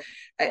 So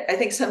I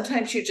think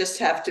sometimes you just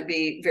have to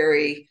be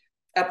very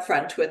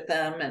upfront with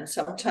them, and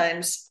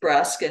sometimes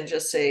brusque, and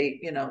just say,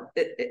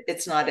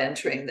 it's not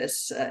entering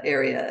this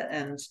area.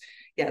 And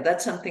yeah,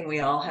 that's something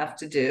we all have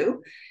to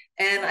do.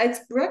 And I'd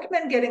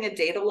recommend getting a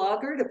data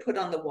logger to put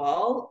on the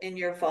wall in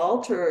your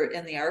vault or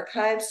in the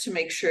archives to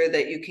make sure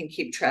that you can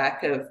keep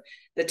track of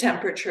the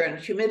temperature and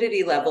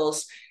humidity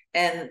levels,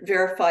 and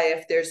verify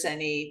if there's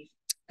any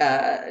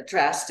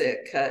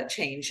drastic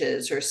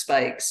changes or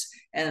spikes.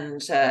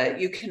 And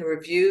you can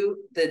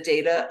review the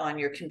data on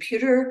your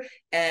computer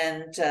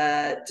and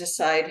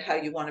decide how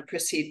you want to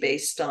proceed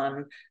based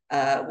on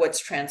what's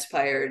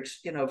transpired,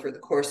 over the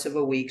course of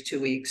a week, 2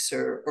 weeks,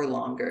 or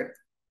longer.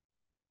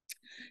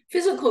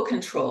 Physical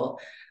control.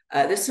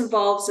 This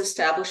involves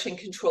establishing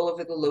control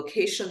over the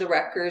location of the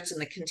records and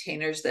the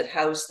containers that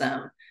house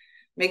them.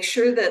 Make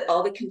sure that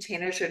all the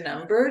containers are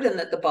numbered and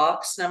that the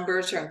box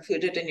numbers are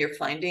included in your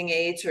finding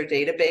aids or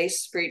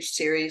database for each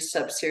series,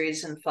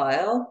 subseries, and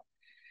file.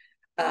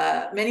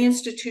 Many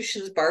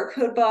institutions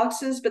barcode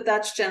boxes, but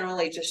that's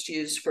generally just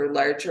used for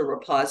larger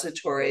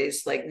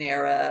repositories like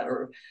NARA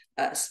or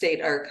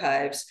state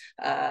archives.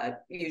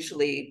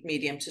 Usually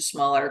medium to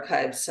small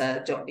archives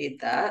don't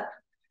need that.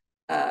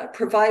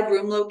 Provide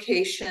room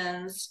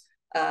locations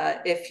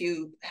if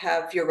you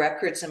have your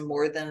records in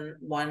more than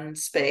one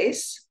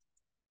space.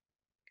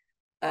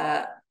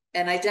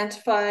 And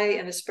identify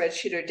in a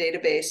spreadsheet or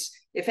database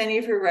if any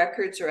of your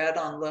records are out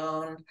on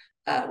loan,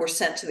 were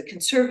sent to the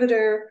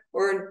conservator,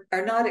 or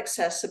are not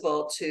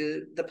accessible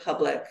to the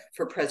public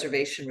for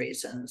preservation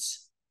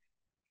reasons.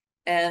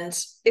 And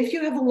if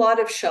you have a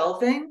lot of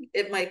shelving,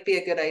 it might be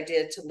a good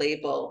idea to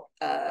label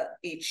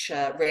each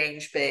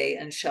range, bay,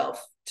 and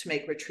shelf to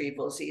make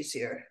retrievals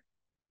easier.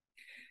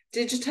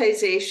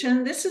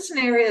 Digitization. This is an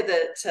area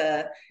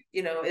that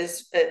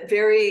is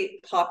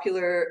very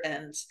popular,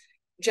 and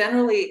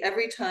generally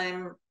every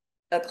time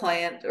a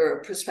client or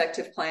a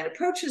prospective client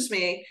approaches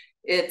me,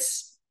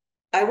 it's,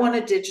 I want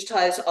to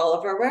digitize all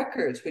of our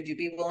records. Would you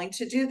be willing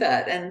to do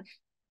that? And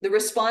the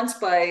response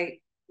by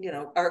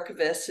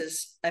archivists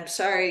is, I'm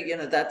sorry,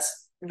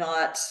 that's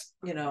not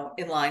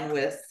in line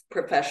with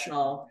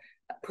professional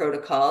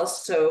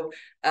protocols. So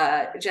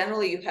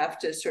generally you have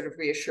to sort of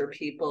reassure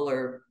people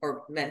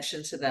or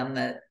mention to them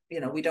that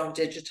we don't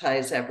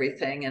digitize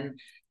everything.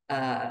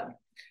 And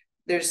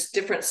there's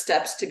different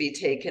steps to be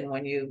taken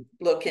when you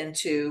look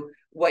into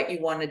what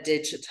you want to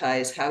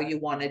digitize, how you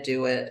want to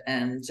do it,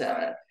 and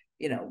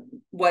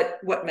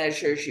what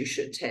measures you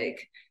should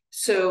take.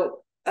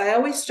 So I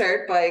always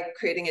start by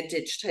creating a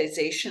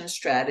digitization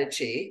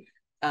strategy.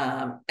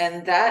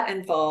 And that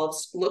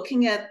involves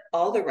looking at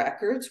all the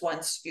records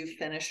once you've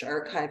finished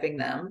archiving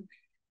them.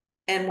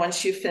 And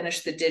once you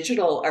finish the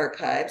digital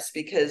archives,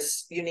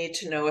 because you need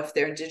to know if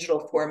they're in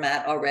digital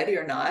format already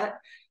or not,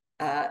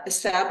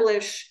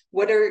 establish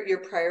what are your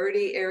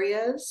priority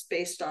areas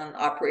based on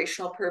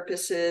operational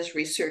purposes,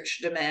 research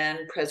demand,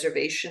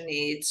 preservation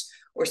needs,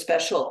 or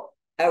special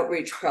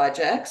outreach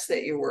projects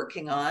that you're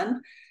working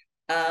on.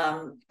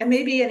 And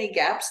maybe any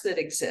gaps that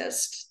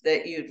exist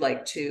that you'd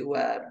like to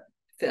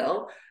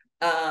fill.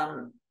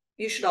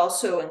 You should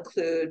also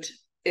include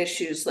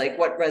issues like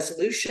what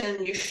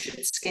resolution you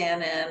should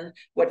scan in,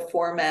 what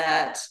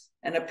format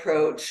and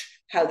approach,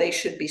 how they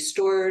should be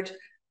stored,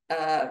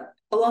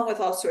 along with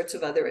all sorts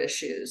of other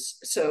issues.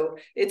 So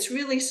it's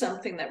really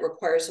something that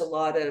requires a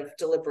lot of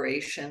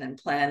deliberation and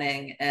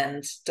planning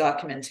and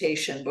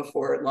documentation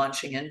before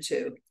launching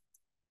into.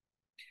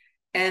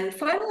 And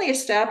finally,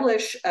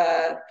 establish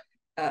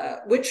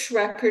which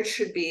records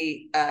should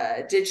be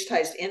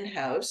digitized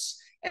in-house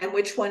and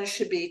which ones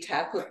should be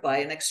tackled by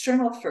an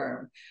external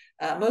firm.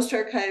 Most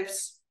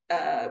archives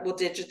will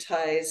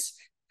digitize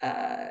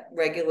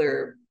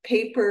regular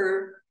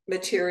paper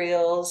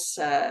materials,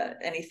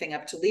 anything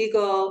up to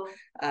legal,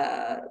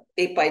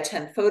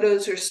 8x10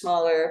 photos or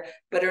smaller,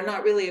 but are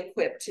not really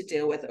equipped to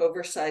deal with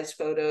oversized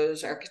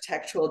photos,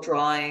 architectural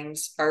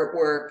drawings,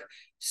 artwork,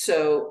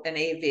 so an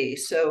AV.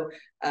 So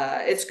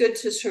it's good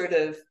to sort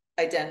of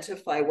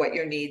identify what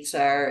your needs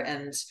are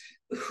and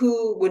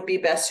who would be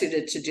best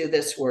suited to do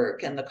this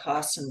work and the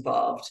costs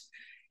involved.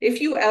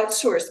 If you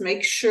outsource,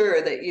 make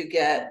sure that you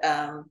get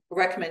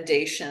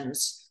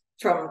recommendations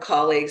from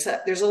colleagues.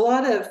 There's a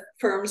lot of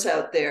firms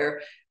out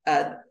there,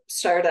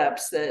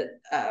 startups that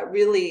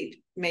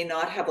really may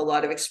not have a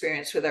lot of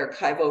experience with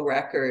archival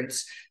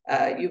records.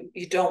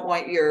 You don't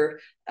want your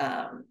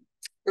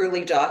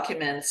early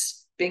documents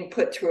being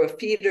put through a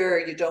feeder.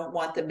 You don't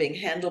want them being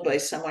handled by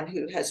someone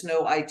who has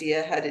no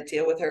idea how to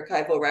deal with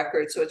archival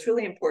records. So it's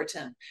really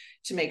important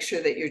to make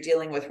sure that you're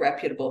dealing with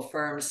reputable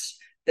firms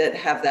that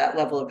have that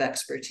level of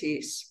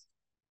expertise.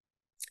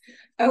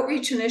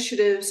 Outreach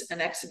initiatives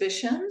and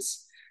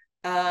exhibitions.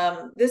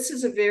 This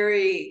is a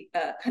very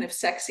kind of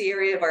sexy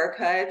area of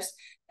archives,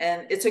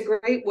 and it's a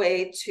great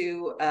way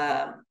to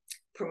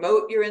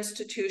promote your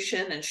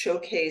institution and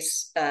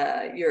showcase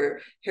your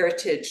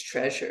heritage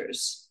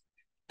treasures.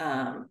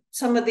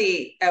 Some of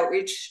the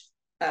outreach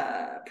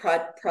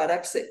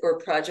products or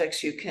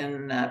projects you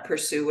can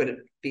pursue would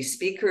be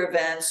speaker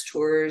events,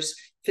 tours,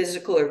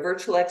 physical or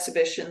virtual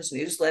exhibitions,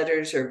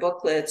 newsletters or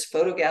booklets,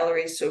 photo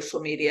galleries,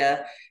 social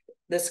media.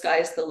 The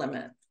sky's the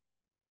limit.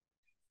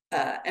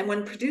 And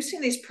when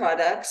producing these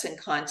products and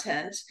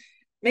content,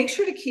 make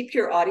sure to keep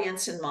your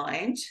audience in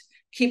mind,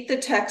 keep the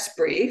text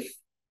brief.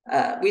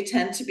 We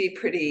tend to be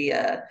pretty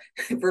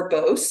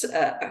verbose.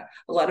 A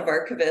lot of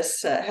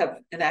archivists have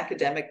an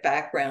academic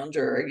background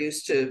or are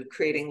used to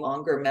creating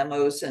longer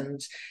memos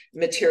and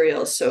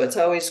materials. So it's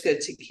always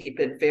good to keep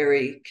it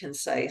very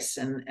concise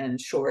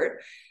and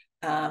short.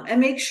 And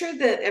make sure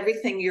that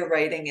everything you're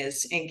writing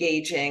is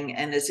engaging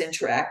and as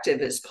interactive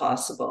as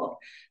possible.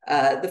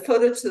 The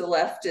photo to the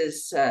left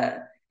is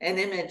an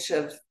image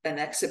of an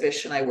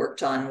exhibition I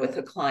worked on with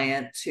a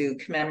client to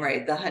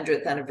commemorate the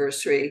 100th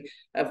anniversary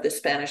of the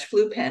Spanish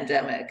flu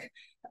pandemic.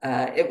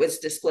 It was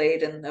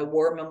displayed in the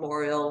War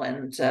Memorial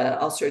and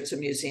all sorts of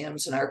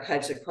museums and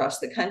archives across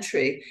the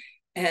country.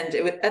 And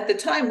at the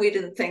time, we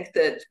didn't think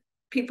that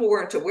people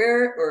weren't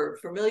aware or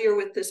familiar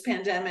with this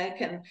pandemic,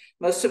 and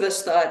most of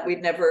us thought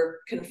we'd never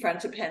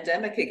confront a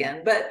pandemic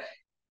again. But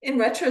in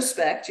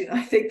retrospect,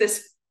 I think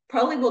this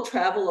probably will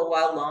travel a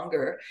while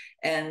longer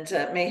and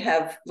may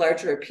have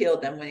larger appeal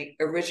than we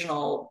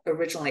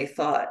originally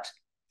thought.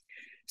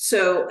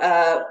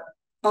 So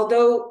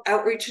although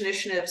outreach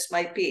initiatives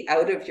might be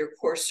out of your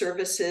core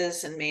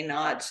services and may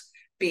not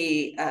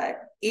be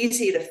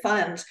easy to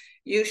fund,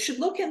 you should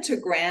look into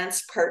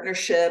grants,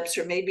 partnerships,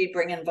 or maybe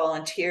bring in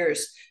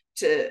volunteers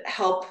to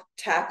help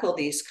tackle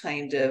these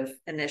kind of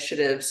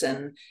initiatives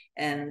and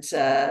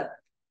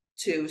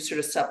to sort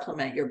of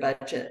supplement your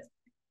budget.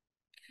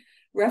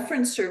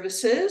 Reference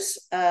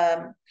services.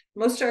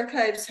 Most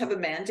archives have a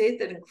mandate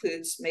that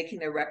includes making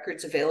their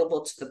records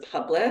available to the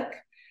public.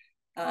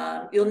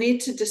 You'll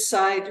need to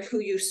decide who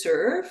you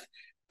serve.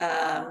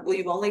 Will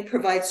you only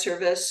provide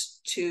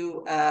service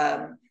to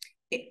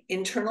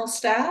internal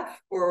staff,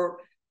 or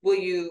will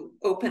you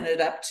open it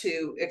up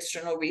to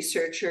external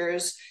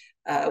researchers?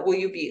 Will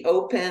you be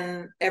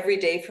open every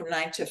day from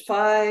 9 to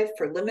 5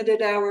 for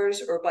limited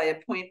hours or by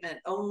appointment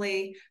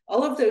only?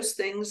 All of those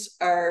things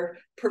are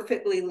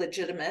perfectly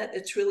legitimate.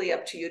 It's really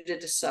up to you to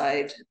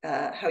decide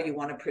how you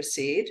want to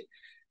proceed.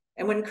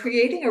 And when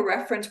creating a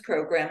reference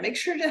program, make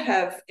sure to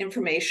have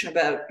information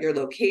about your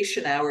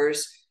location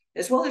hours,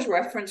 as well as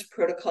reference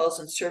protocols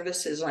and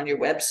services on your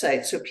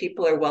website so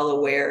people are well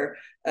aware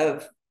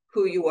of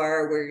who you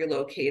are, where you're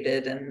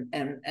located,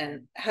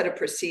 and how to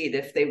proceed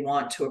if they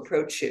want to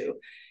approach you.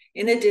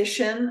 In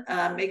addition,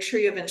 make sure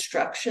you have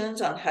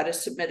instructions on how to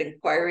submit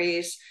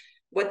inquiries,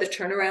 what the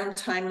turnaround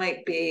time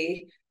might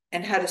be,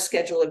 and how to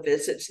schedule a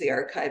visit to the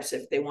archives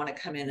if they want to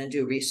come in and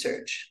do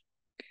research.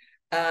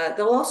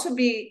 There'll also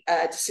be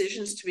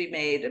decisions to be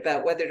made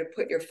about whether to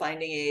put your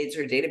finding aids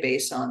or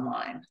database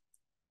online.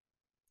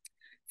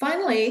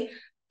 Finally,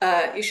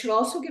 you should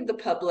also give the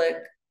public,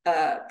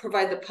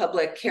 provide the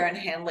public care and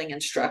handling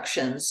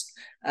instructions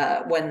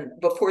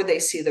before they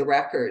see the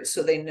records,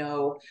 so they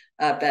know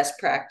best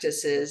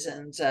practices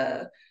and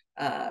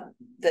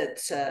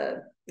that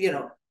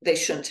they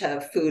shouldn't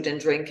have food and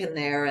drink in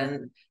there,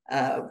 and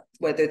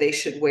whether they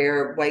should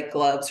wear white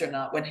gloves or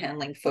not when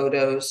handling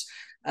photos.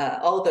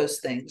 All those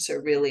things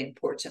are really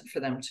important for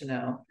them to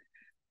know.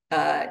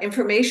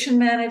 Information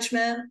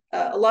management.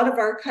 A lot of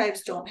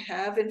archives don't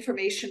have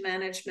information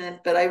management,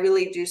 but I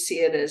really do see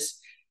it as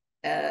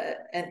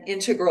an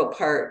integral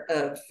part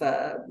of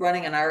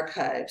running an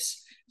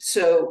archives.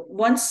 So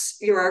once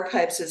your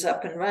archives is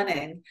up and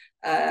running,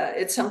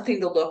 it's something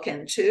to look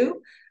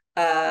into.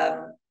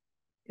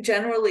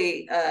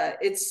 Generally,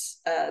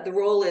 the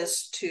role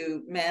is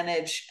to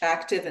manage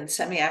active and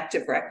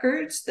semi-active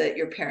records that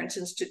your parent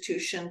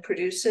institution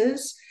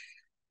produces,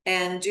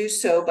 and do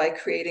so by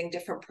creating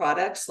different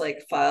products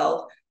like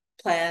file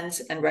plans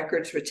and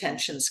records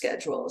retention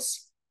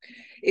schedules.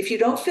 If you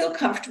don't feel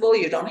comfortable,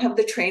 you don't have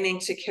the training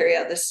to carry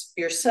out this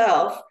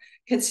yourself,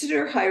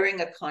 consider hiring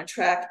a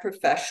contract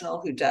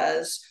professional who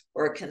does,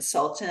 or a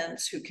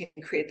consultant who can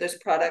create those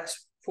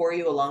products for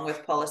you along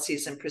with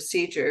policies and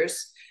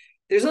procedures.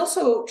 There's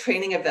also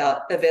training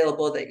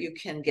available that you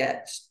can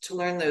get to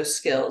learn those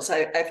skills.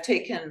 I've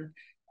taken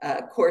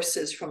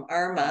courses from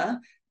ARMA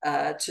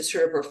to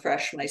sort of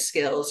refresh my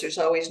skills. There's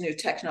always new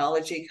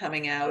technology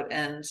coming out,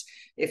 and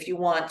if you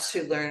want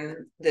to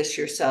learn this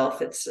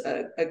yourself, it's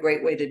a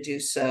great way to do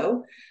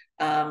so.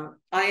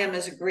 IM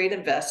is a great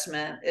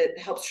investment. It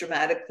helps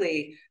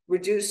dramatically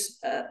reduce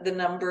the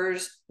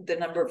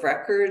number of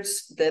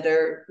records that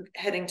are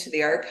heading to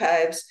the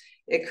archives.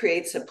 It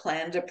creates a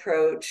planned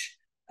approach,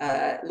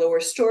 lower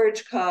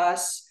storage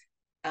costs,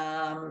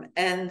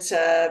 and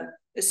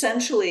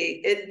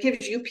essentially it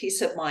gives you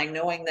peace of mind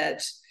knowing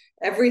that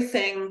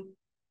everything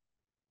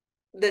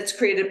that's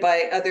created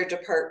by other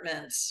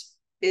departments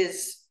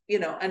is,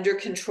 under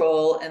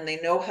control, and they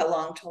know how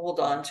long to hold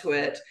on to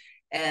it,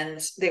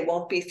 and they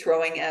won't be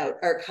throwing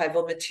out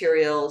archival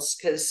materials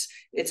because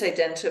it's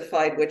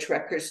identified which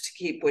records to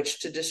keep, which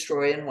to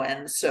destroy, and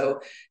when. So,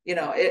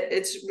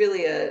 it's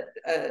really a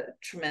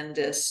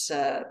tremendous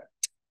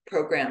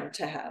program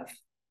to have.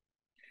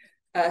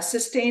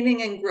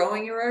 Sustaining and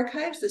growing your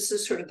archives. This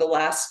is sort of the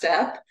last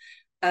step.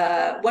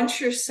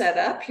 Once you're set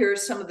up, here are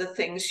some of the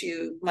things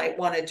you might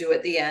want to do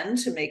at the end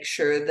to make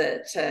sure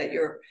that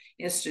your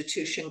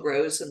institution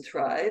grows and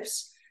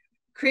thrives.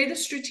 Create a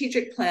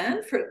strategic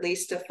plan for at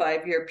least a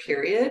 5-year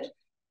period.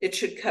 It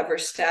should cover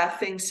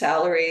staffing,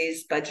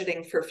 salaries,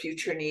 budgeting for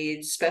future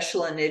needs,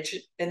 special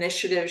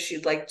initiatives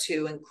you'd like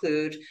to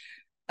include,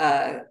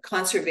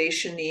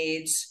 conservation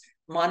needs,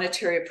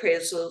 monetary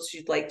appraisals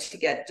you'd like to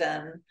get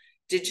done,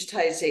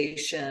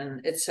 digitization,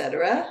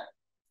 etc.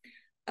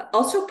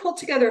 Also pull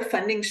together a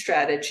funding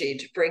strategy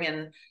to bring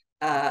in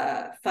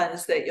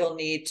funds that you'll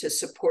need to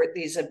support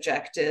these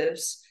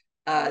objectives.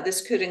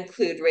 This could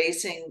include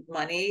raising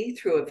money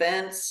through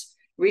events,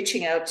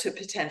 reaching out to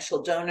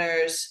potential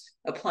donors,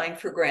 applying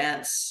for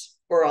grants,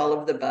 or all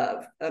of the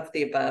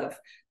above.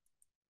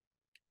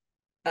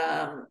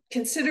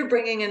 Consider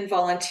bringing in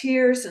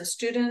volunteers and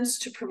students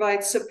to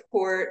provide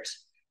support.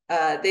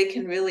 They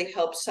can really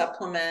help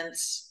supplement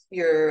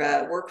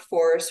your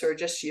workforce, or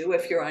just you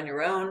if you're on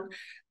your own.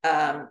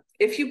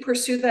 If you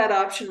pursue that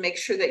option, make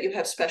sure that you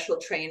have special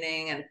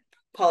training and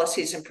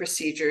policies and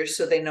procedures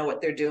so they know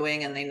what they're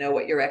doing and they know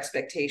what your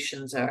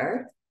expectations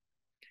are.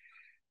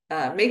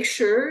 Make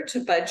sure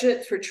to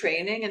budget for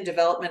training and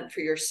development for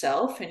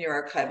yourself and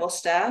your archival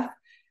staff.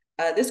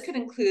 This could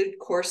include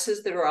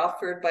courses that are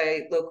offered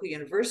by local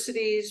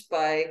universities,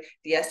 by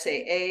the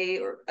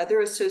SAA or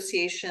other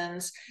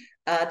associations,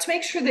 to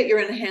make sure that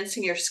you're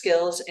enhancing your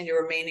skills and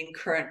you're remaining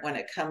current when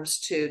it comes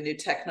to new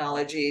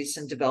technologies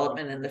and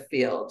development in the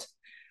field.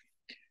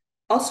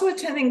 Also,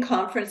 attending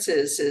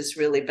conferences is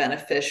really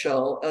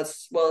beneficial,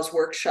 as well as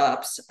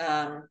workshops.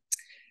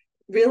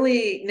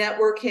 Really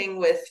networking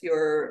with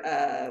your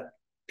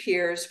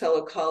peers,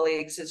 fellow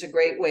colleagues is a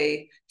great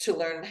way to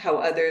learn how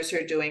others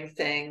are doing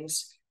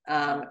things,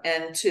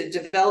 and to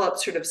develop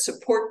sort of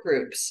support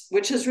groups,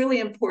 which is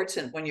really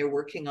important when you're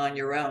working on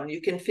your own.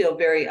 You can feel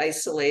very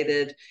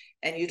isolated,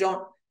 and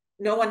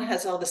no one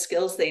has all the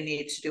skills they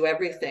need to do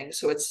everything.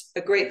 So it's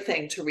a great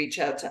thing to reach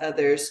out to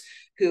others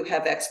who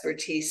have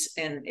expertise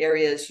in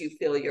areas you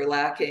feel you're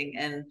lacking,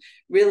 and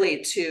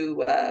really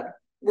to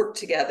work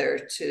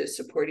together to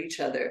support each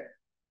other.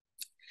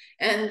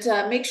 And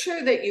make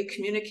sure that you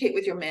communicate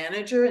with your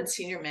manager and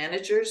senior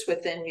managers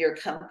within your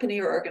company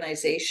or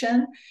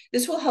organization.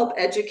 This will help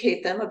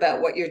educate them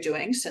about what you're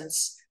doing,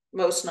 since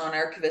most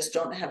non-archivists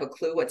don't have a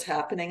clue what's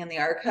happening in the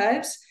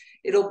archives.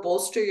 It'll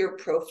bolster your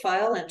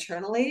profile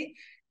internally,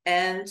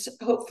 and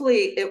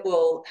hopefully it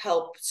will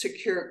help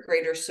secure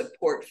greater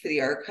support for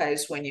the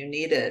archives when you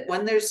need it.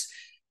 When there's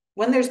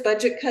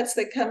budget cuts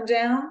that come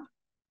down,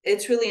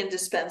 it's really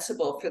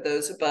indispensable for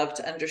those above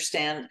to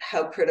understand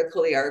how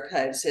critical the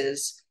archives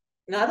is,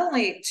 not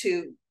only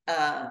to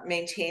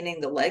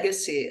maintaining the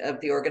legacy of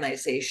the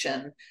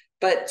organization,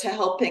 but to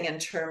helping in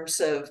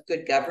terms of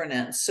good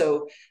governance.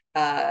 So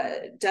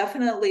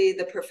definitely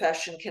the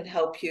profession can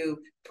help you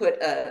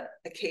put a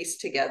case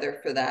together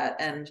for that.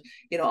 And,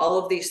 all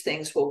of these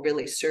things will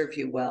really serve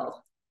you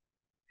well.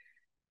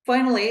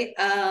 Finally,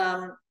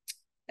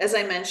 as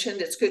I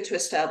mentioned, it's good to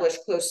establish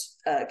close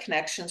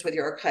connections with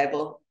your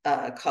archival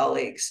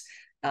colleagues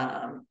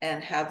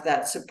and have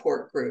that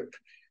support group.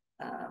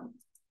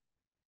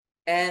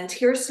 And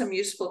here's some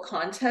useful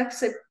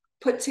context I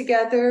put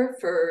together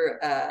for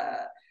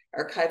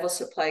archival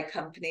supply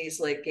companies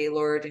like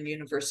Gaylord and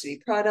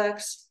University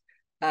Products,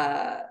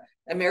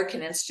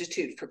 American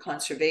Institute for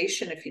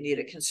Conservation if you need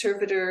a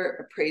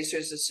conservator,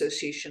 Appraisers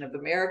Association of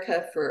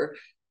America for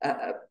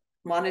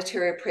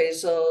monetary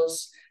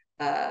appraisals.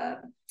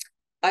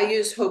 I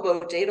use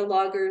Hobo data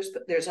loggers,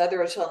 but there's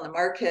others on the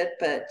market,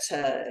 but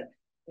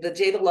the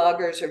data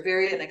loggers are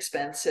very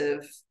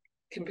inexpensive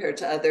compared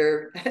to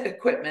other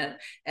equipment,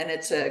 and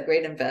it's a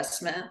great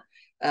investment.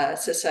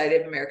 Society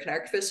of American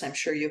Archivists, I'm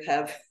sure you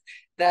have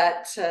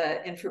that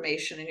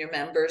information in your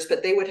members,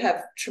 but they would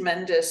have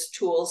tremendous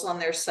tools on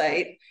their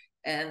site,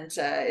 and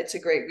it's a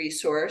great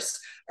resource.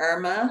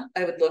 ARMA,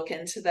 I would look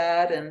into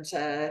that and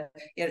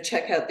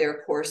check out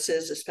their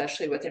courses,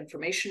 especially with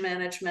information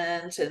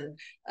management and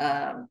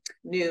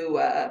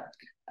new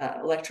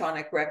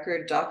electronic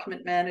record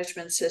document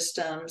management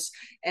systems.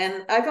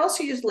 And I've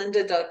also used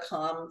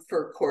lynda.com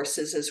for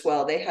courses as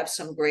well. They have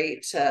some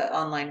great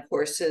online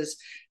courses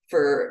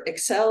for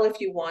Excel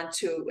if you want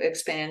to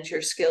expand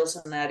your skills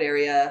in that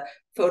area,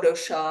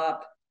 Photoshop,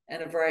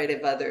 and a variety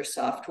of other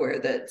software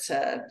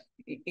that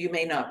you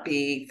may not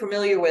be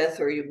familiar with,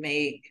 or you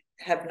may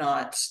have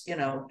not,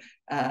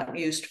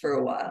 used for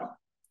a while.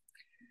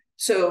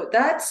 So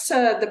that's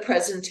the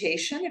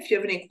presentation. If you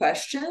have any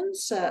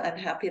questions, I'm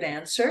happy to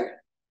answer.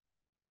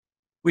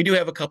 We do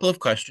have a couple of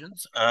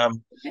questions.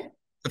 Okay.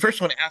 The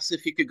first one asks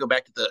if you could go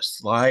back to the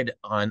slide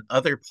on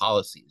other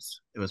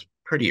policies. It was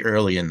pretty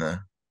early in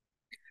the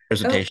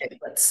presentation. Okay,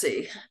 let's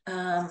see.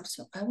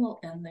 So I will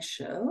end the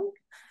show.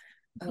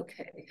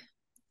 Okay.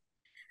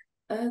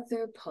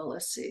 Other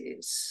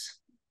policies.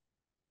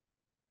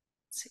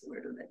 Let's see,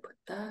 where did I put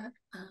that?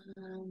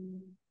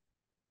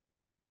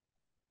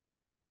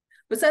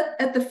 Was that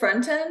at the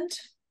front end?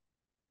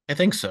 I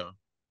think so.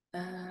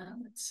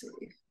 Let's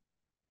see.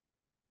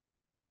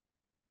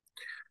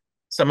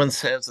 Someone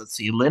says, let's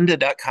see,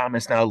 lynda.com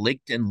is now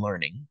LinkedIn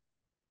Learning.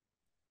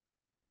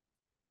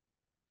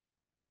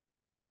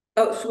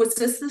 Oh, so was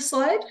this the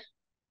slide?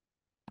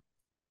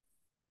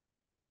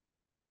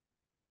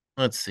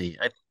 Let's see.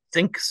 I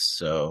think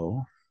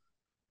so.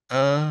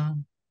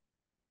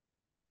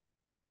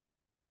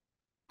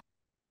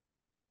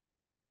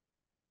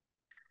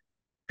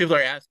 People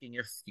are asking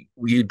if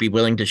you'd be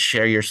willing to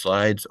share your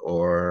slides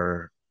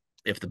or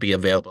if they'll be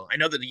available. I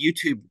know that the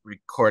YouTube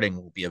recording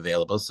will be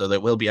available, so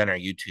that will be on our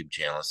YouTube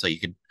channel, so you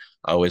could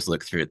always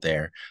look through it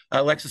there.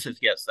 Alexa says,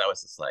 yes, that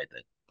was the slide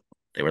that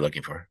they were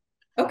looking for.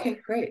 Okay,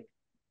 great.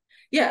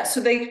 Yeah, so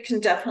they can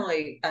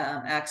definitely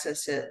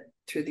access it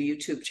through the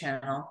YouTube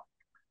channel.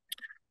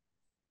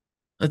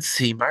 Let's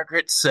see.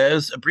 Margaret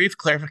says, a brief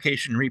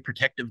clarification,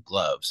 protective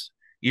gloves.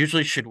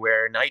 Usually should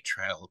wear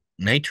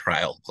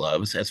nitrile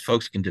gloves, as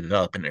folks can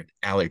develop an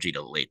allergy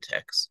to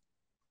latex.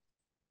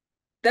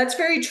 That's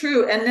very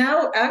true. And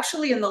now,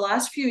 actually, in the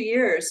last few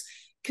years,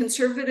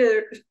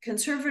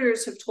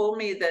 conservators have told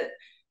me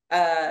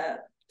that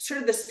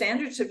sort of the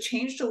standards have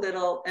changed a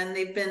little, and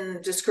they've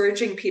been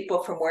discouraging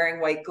people from wearing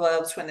white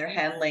gloves when they're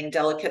handling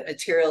delicate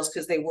materials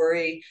because they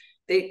worry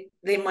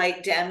they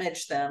might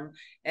damage them.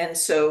 And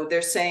so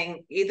they're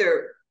saying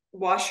either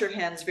wash your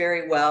hands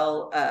very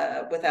well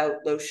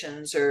without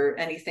lotions or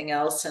anything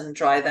else and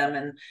dry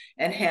them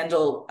and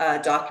handle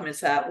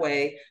documents that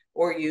way,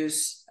 or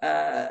use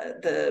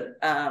the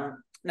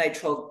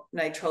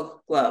nitrile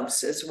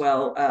gloves as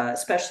well,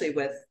 especially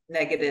with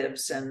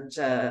negatives and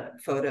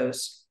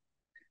photos.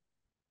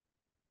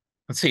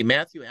 Let's see.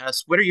 Matthew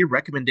asks, what are your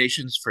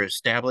recommendations for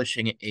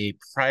establishing a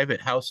private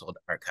household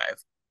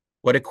archive?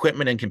 What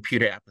equipment and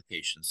computer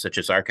applications, such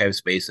as Archive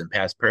Space and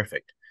Past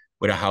Perfect,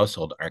 would a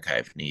household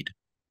archive need?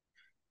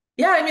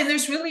 Yeah, I mean,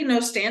 there's really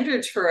no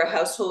standards for a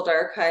household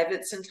archive.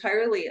 It's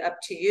entirely up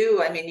to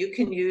you. I mean, you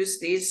can use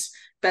these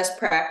best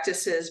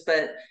practices,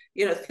 but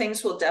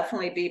things will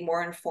definitely be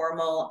more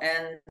informal,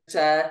 and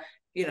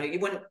you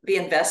wouldn't be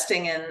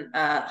investing in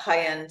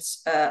high-end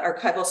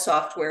archival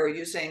software or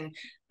using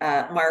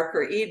Mark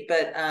or Eid.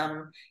 But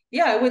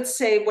yeah, I would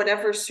say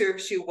whatever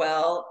serves you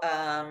well.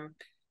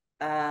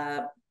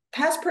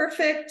 Past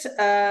Perfect,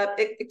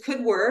 it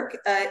could work.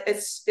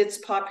 It's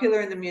popular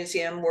in the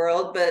museum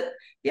world, but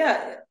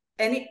yeah,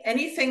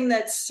 anything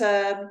that's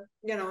that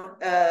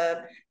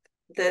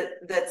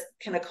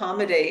can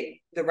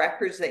accommodate the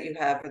records that you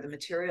have or the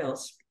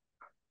materials.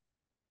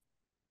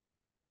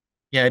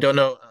 Yeah, I don't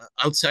know.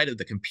 Outside of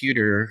the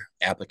computer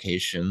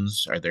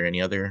applications, are there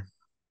any other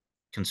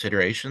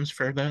considerations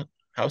for that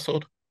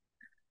household?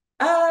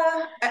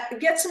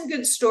 Get some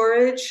good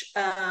storage.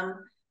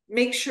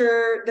 Make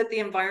sure that the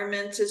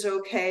environment is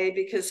okay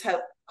because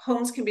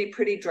homes can be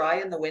pretty dry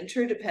in the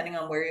winter depending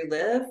on where you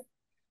live.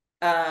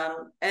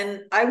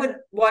 And I would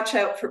watch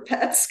out for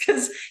pets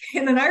because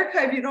in an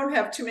archive you don't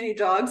have too many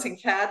dogs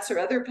and cats or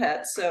other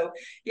pets. So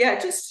yeah,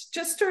 just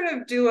sort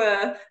of do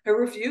a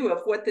review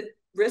of what the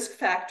risk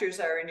factors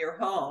are in your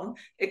home.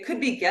 It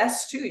could be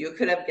guests too. You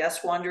could have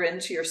guests wander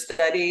into your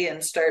study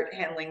and start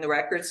handling the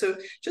records. So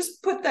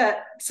just put that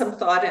some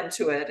thought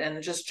into it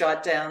and just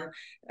jot down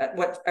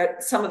what are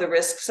some of the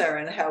risks are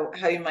and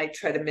how you might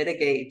try to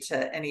mitigate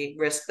any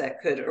risk that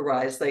could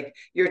arise, like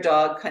your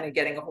dog kind of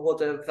getting a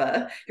hold of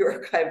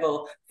your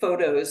archival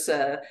photos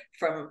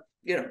from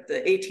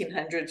the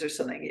 1800s or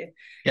something.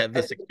 Yeah, the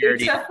There's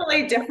security,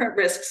 definitely different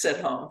risks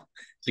at home.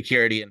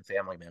 security and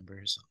family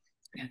members.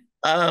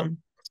 Um,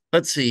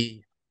 let's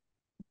see.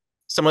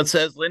 Someone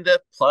says, Linda,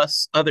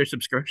 plus other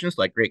subscriptions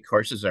like great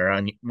courses are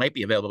on might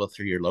be available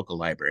through your local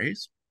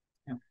libraries.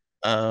 Yeah.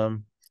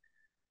 Um,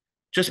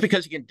 just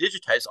because you can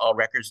digitize all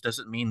records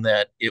doesn't mean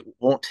that it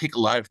won't take a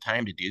lot of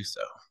time to do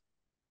so.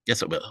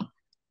 Yes, it will.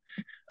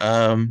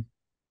 Um,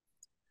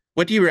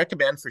 what do you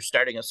recommend for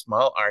starting a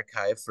small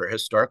archive for a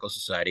historical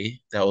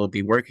society that will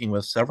be working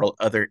with several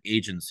other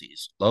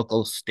agencies,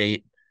 local,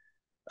 state,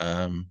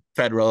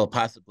 federal,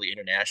 possibly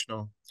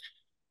international?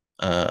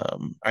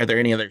 Are there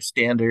any other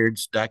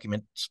standards,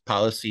 documents,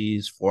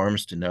 policies,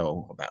 forms to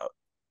know about?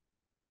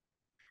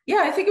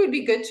 Yeah, I think it would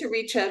be good to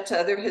reach out to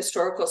other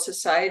historical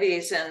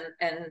societies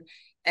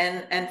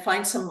and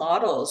find some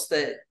models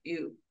that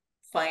you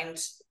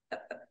find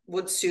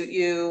would suit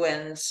you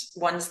and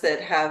ones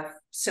that have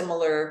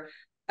similar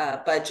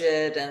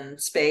budget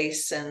and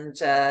space. And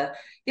yeah,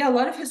 a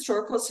lot of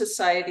historical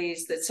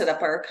societies that set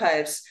up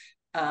archives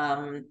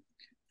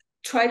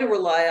try to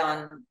rely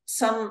on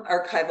some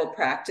archival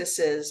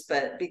practices,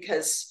 but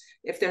because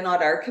if they're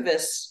not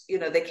archivists,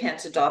 they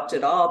can't adopt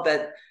it all.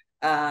 But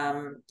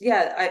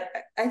yeah,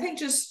 I think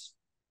just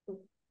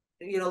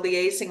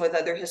liaising with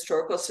other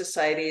historical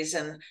societies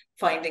and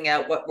finding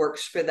out what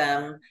works for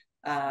them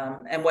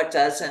and what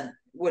doesn't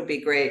would be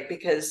great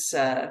because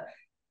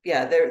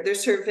yeah, they're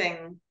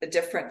serving a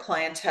different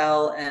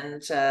clientele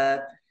and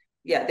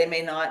yeah, they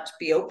may not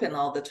be open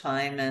all the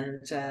time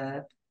and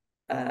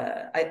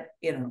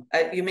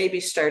you may be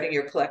starting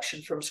your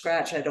collection from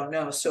scratch. I don't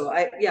know. So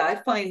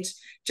I find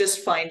just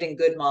finding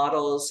good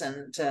models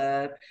and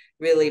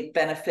really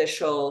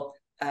beneficial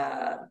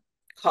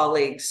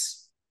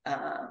colleagues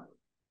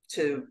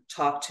to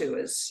talk to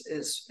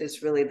is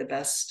really the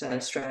best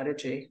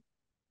strategy.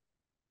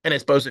 And I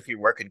suppose if you're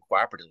working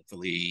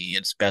cooperatively,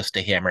 it's best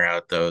to hammer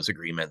out those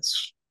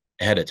agreements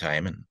ahead of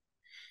time and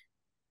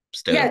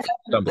instead Yeah, of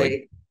stumbling.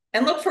 definitely.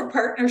 And look for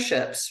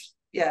partnerships.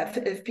 Yeah,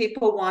 if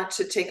people want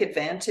to take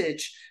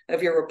advantage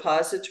of your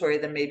repository,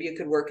 then maybe you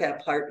could work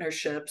out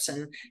partnerships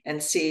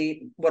and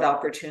see what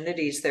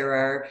opportunities there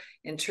are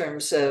in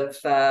terms of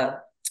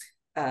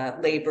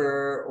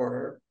labor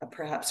or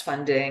perhaps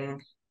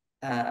funding,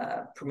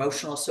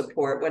 promotional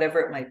support, whatever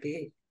it might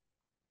be.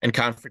 And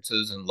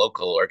conferences and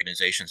local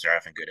organizations are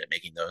often good at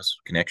making those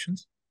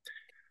connections.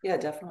 Yeah,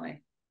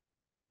 definitely.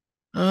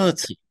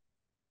 Let's see.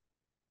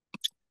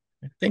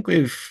 I think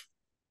we've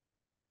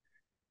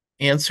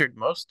answered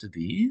most of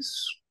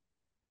these.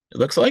 It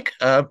looks like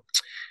our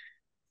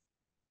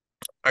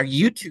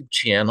YouTube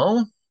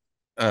channel.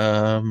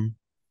 Um,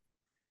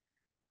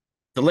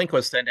 the link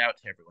was sent out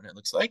to everyone. It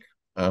looks like,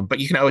 but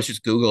you can always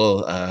just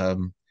Google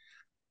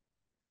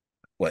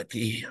what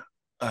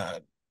uh,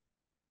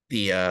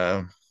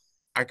 the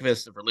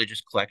Archivist of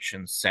Religious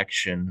Collections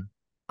section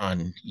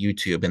on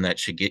YouTube, and that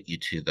should get you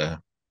to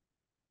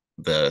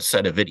the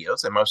set of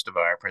videos. And most of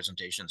our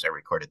presentations are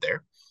recorded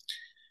there.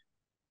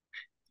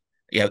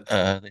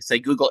 Yeah, they say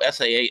Google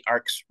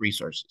SAA-ARCS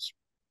resources.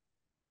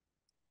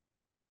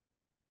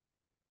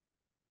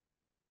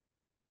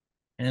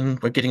 And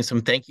we're getting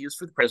some thank yous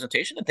for the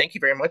presentation. And thank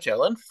you very much,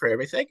 Ellen, for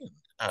everything.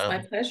 It's my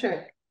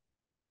pleasure.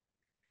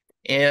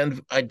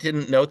 And I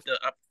didn't note the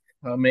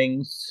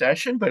upcoming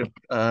session, but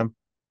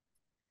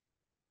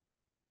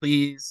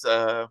please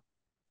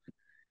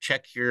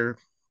check your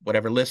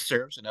whatever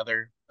listservs and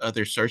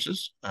other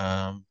sources.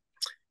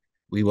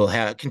 We will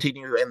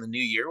continue in the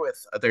new year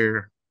with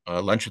other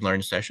lunch and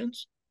learn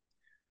sessions.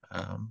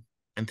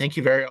 And thank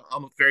you very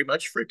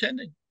much for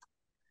attending.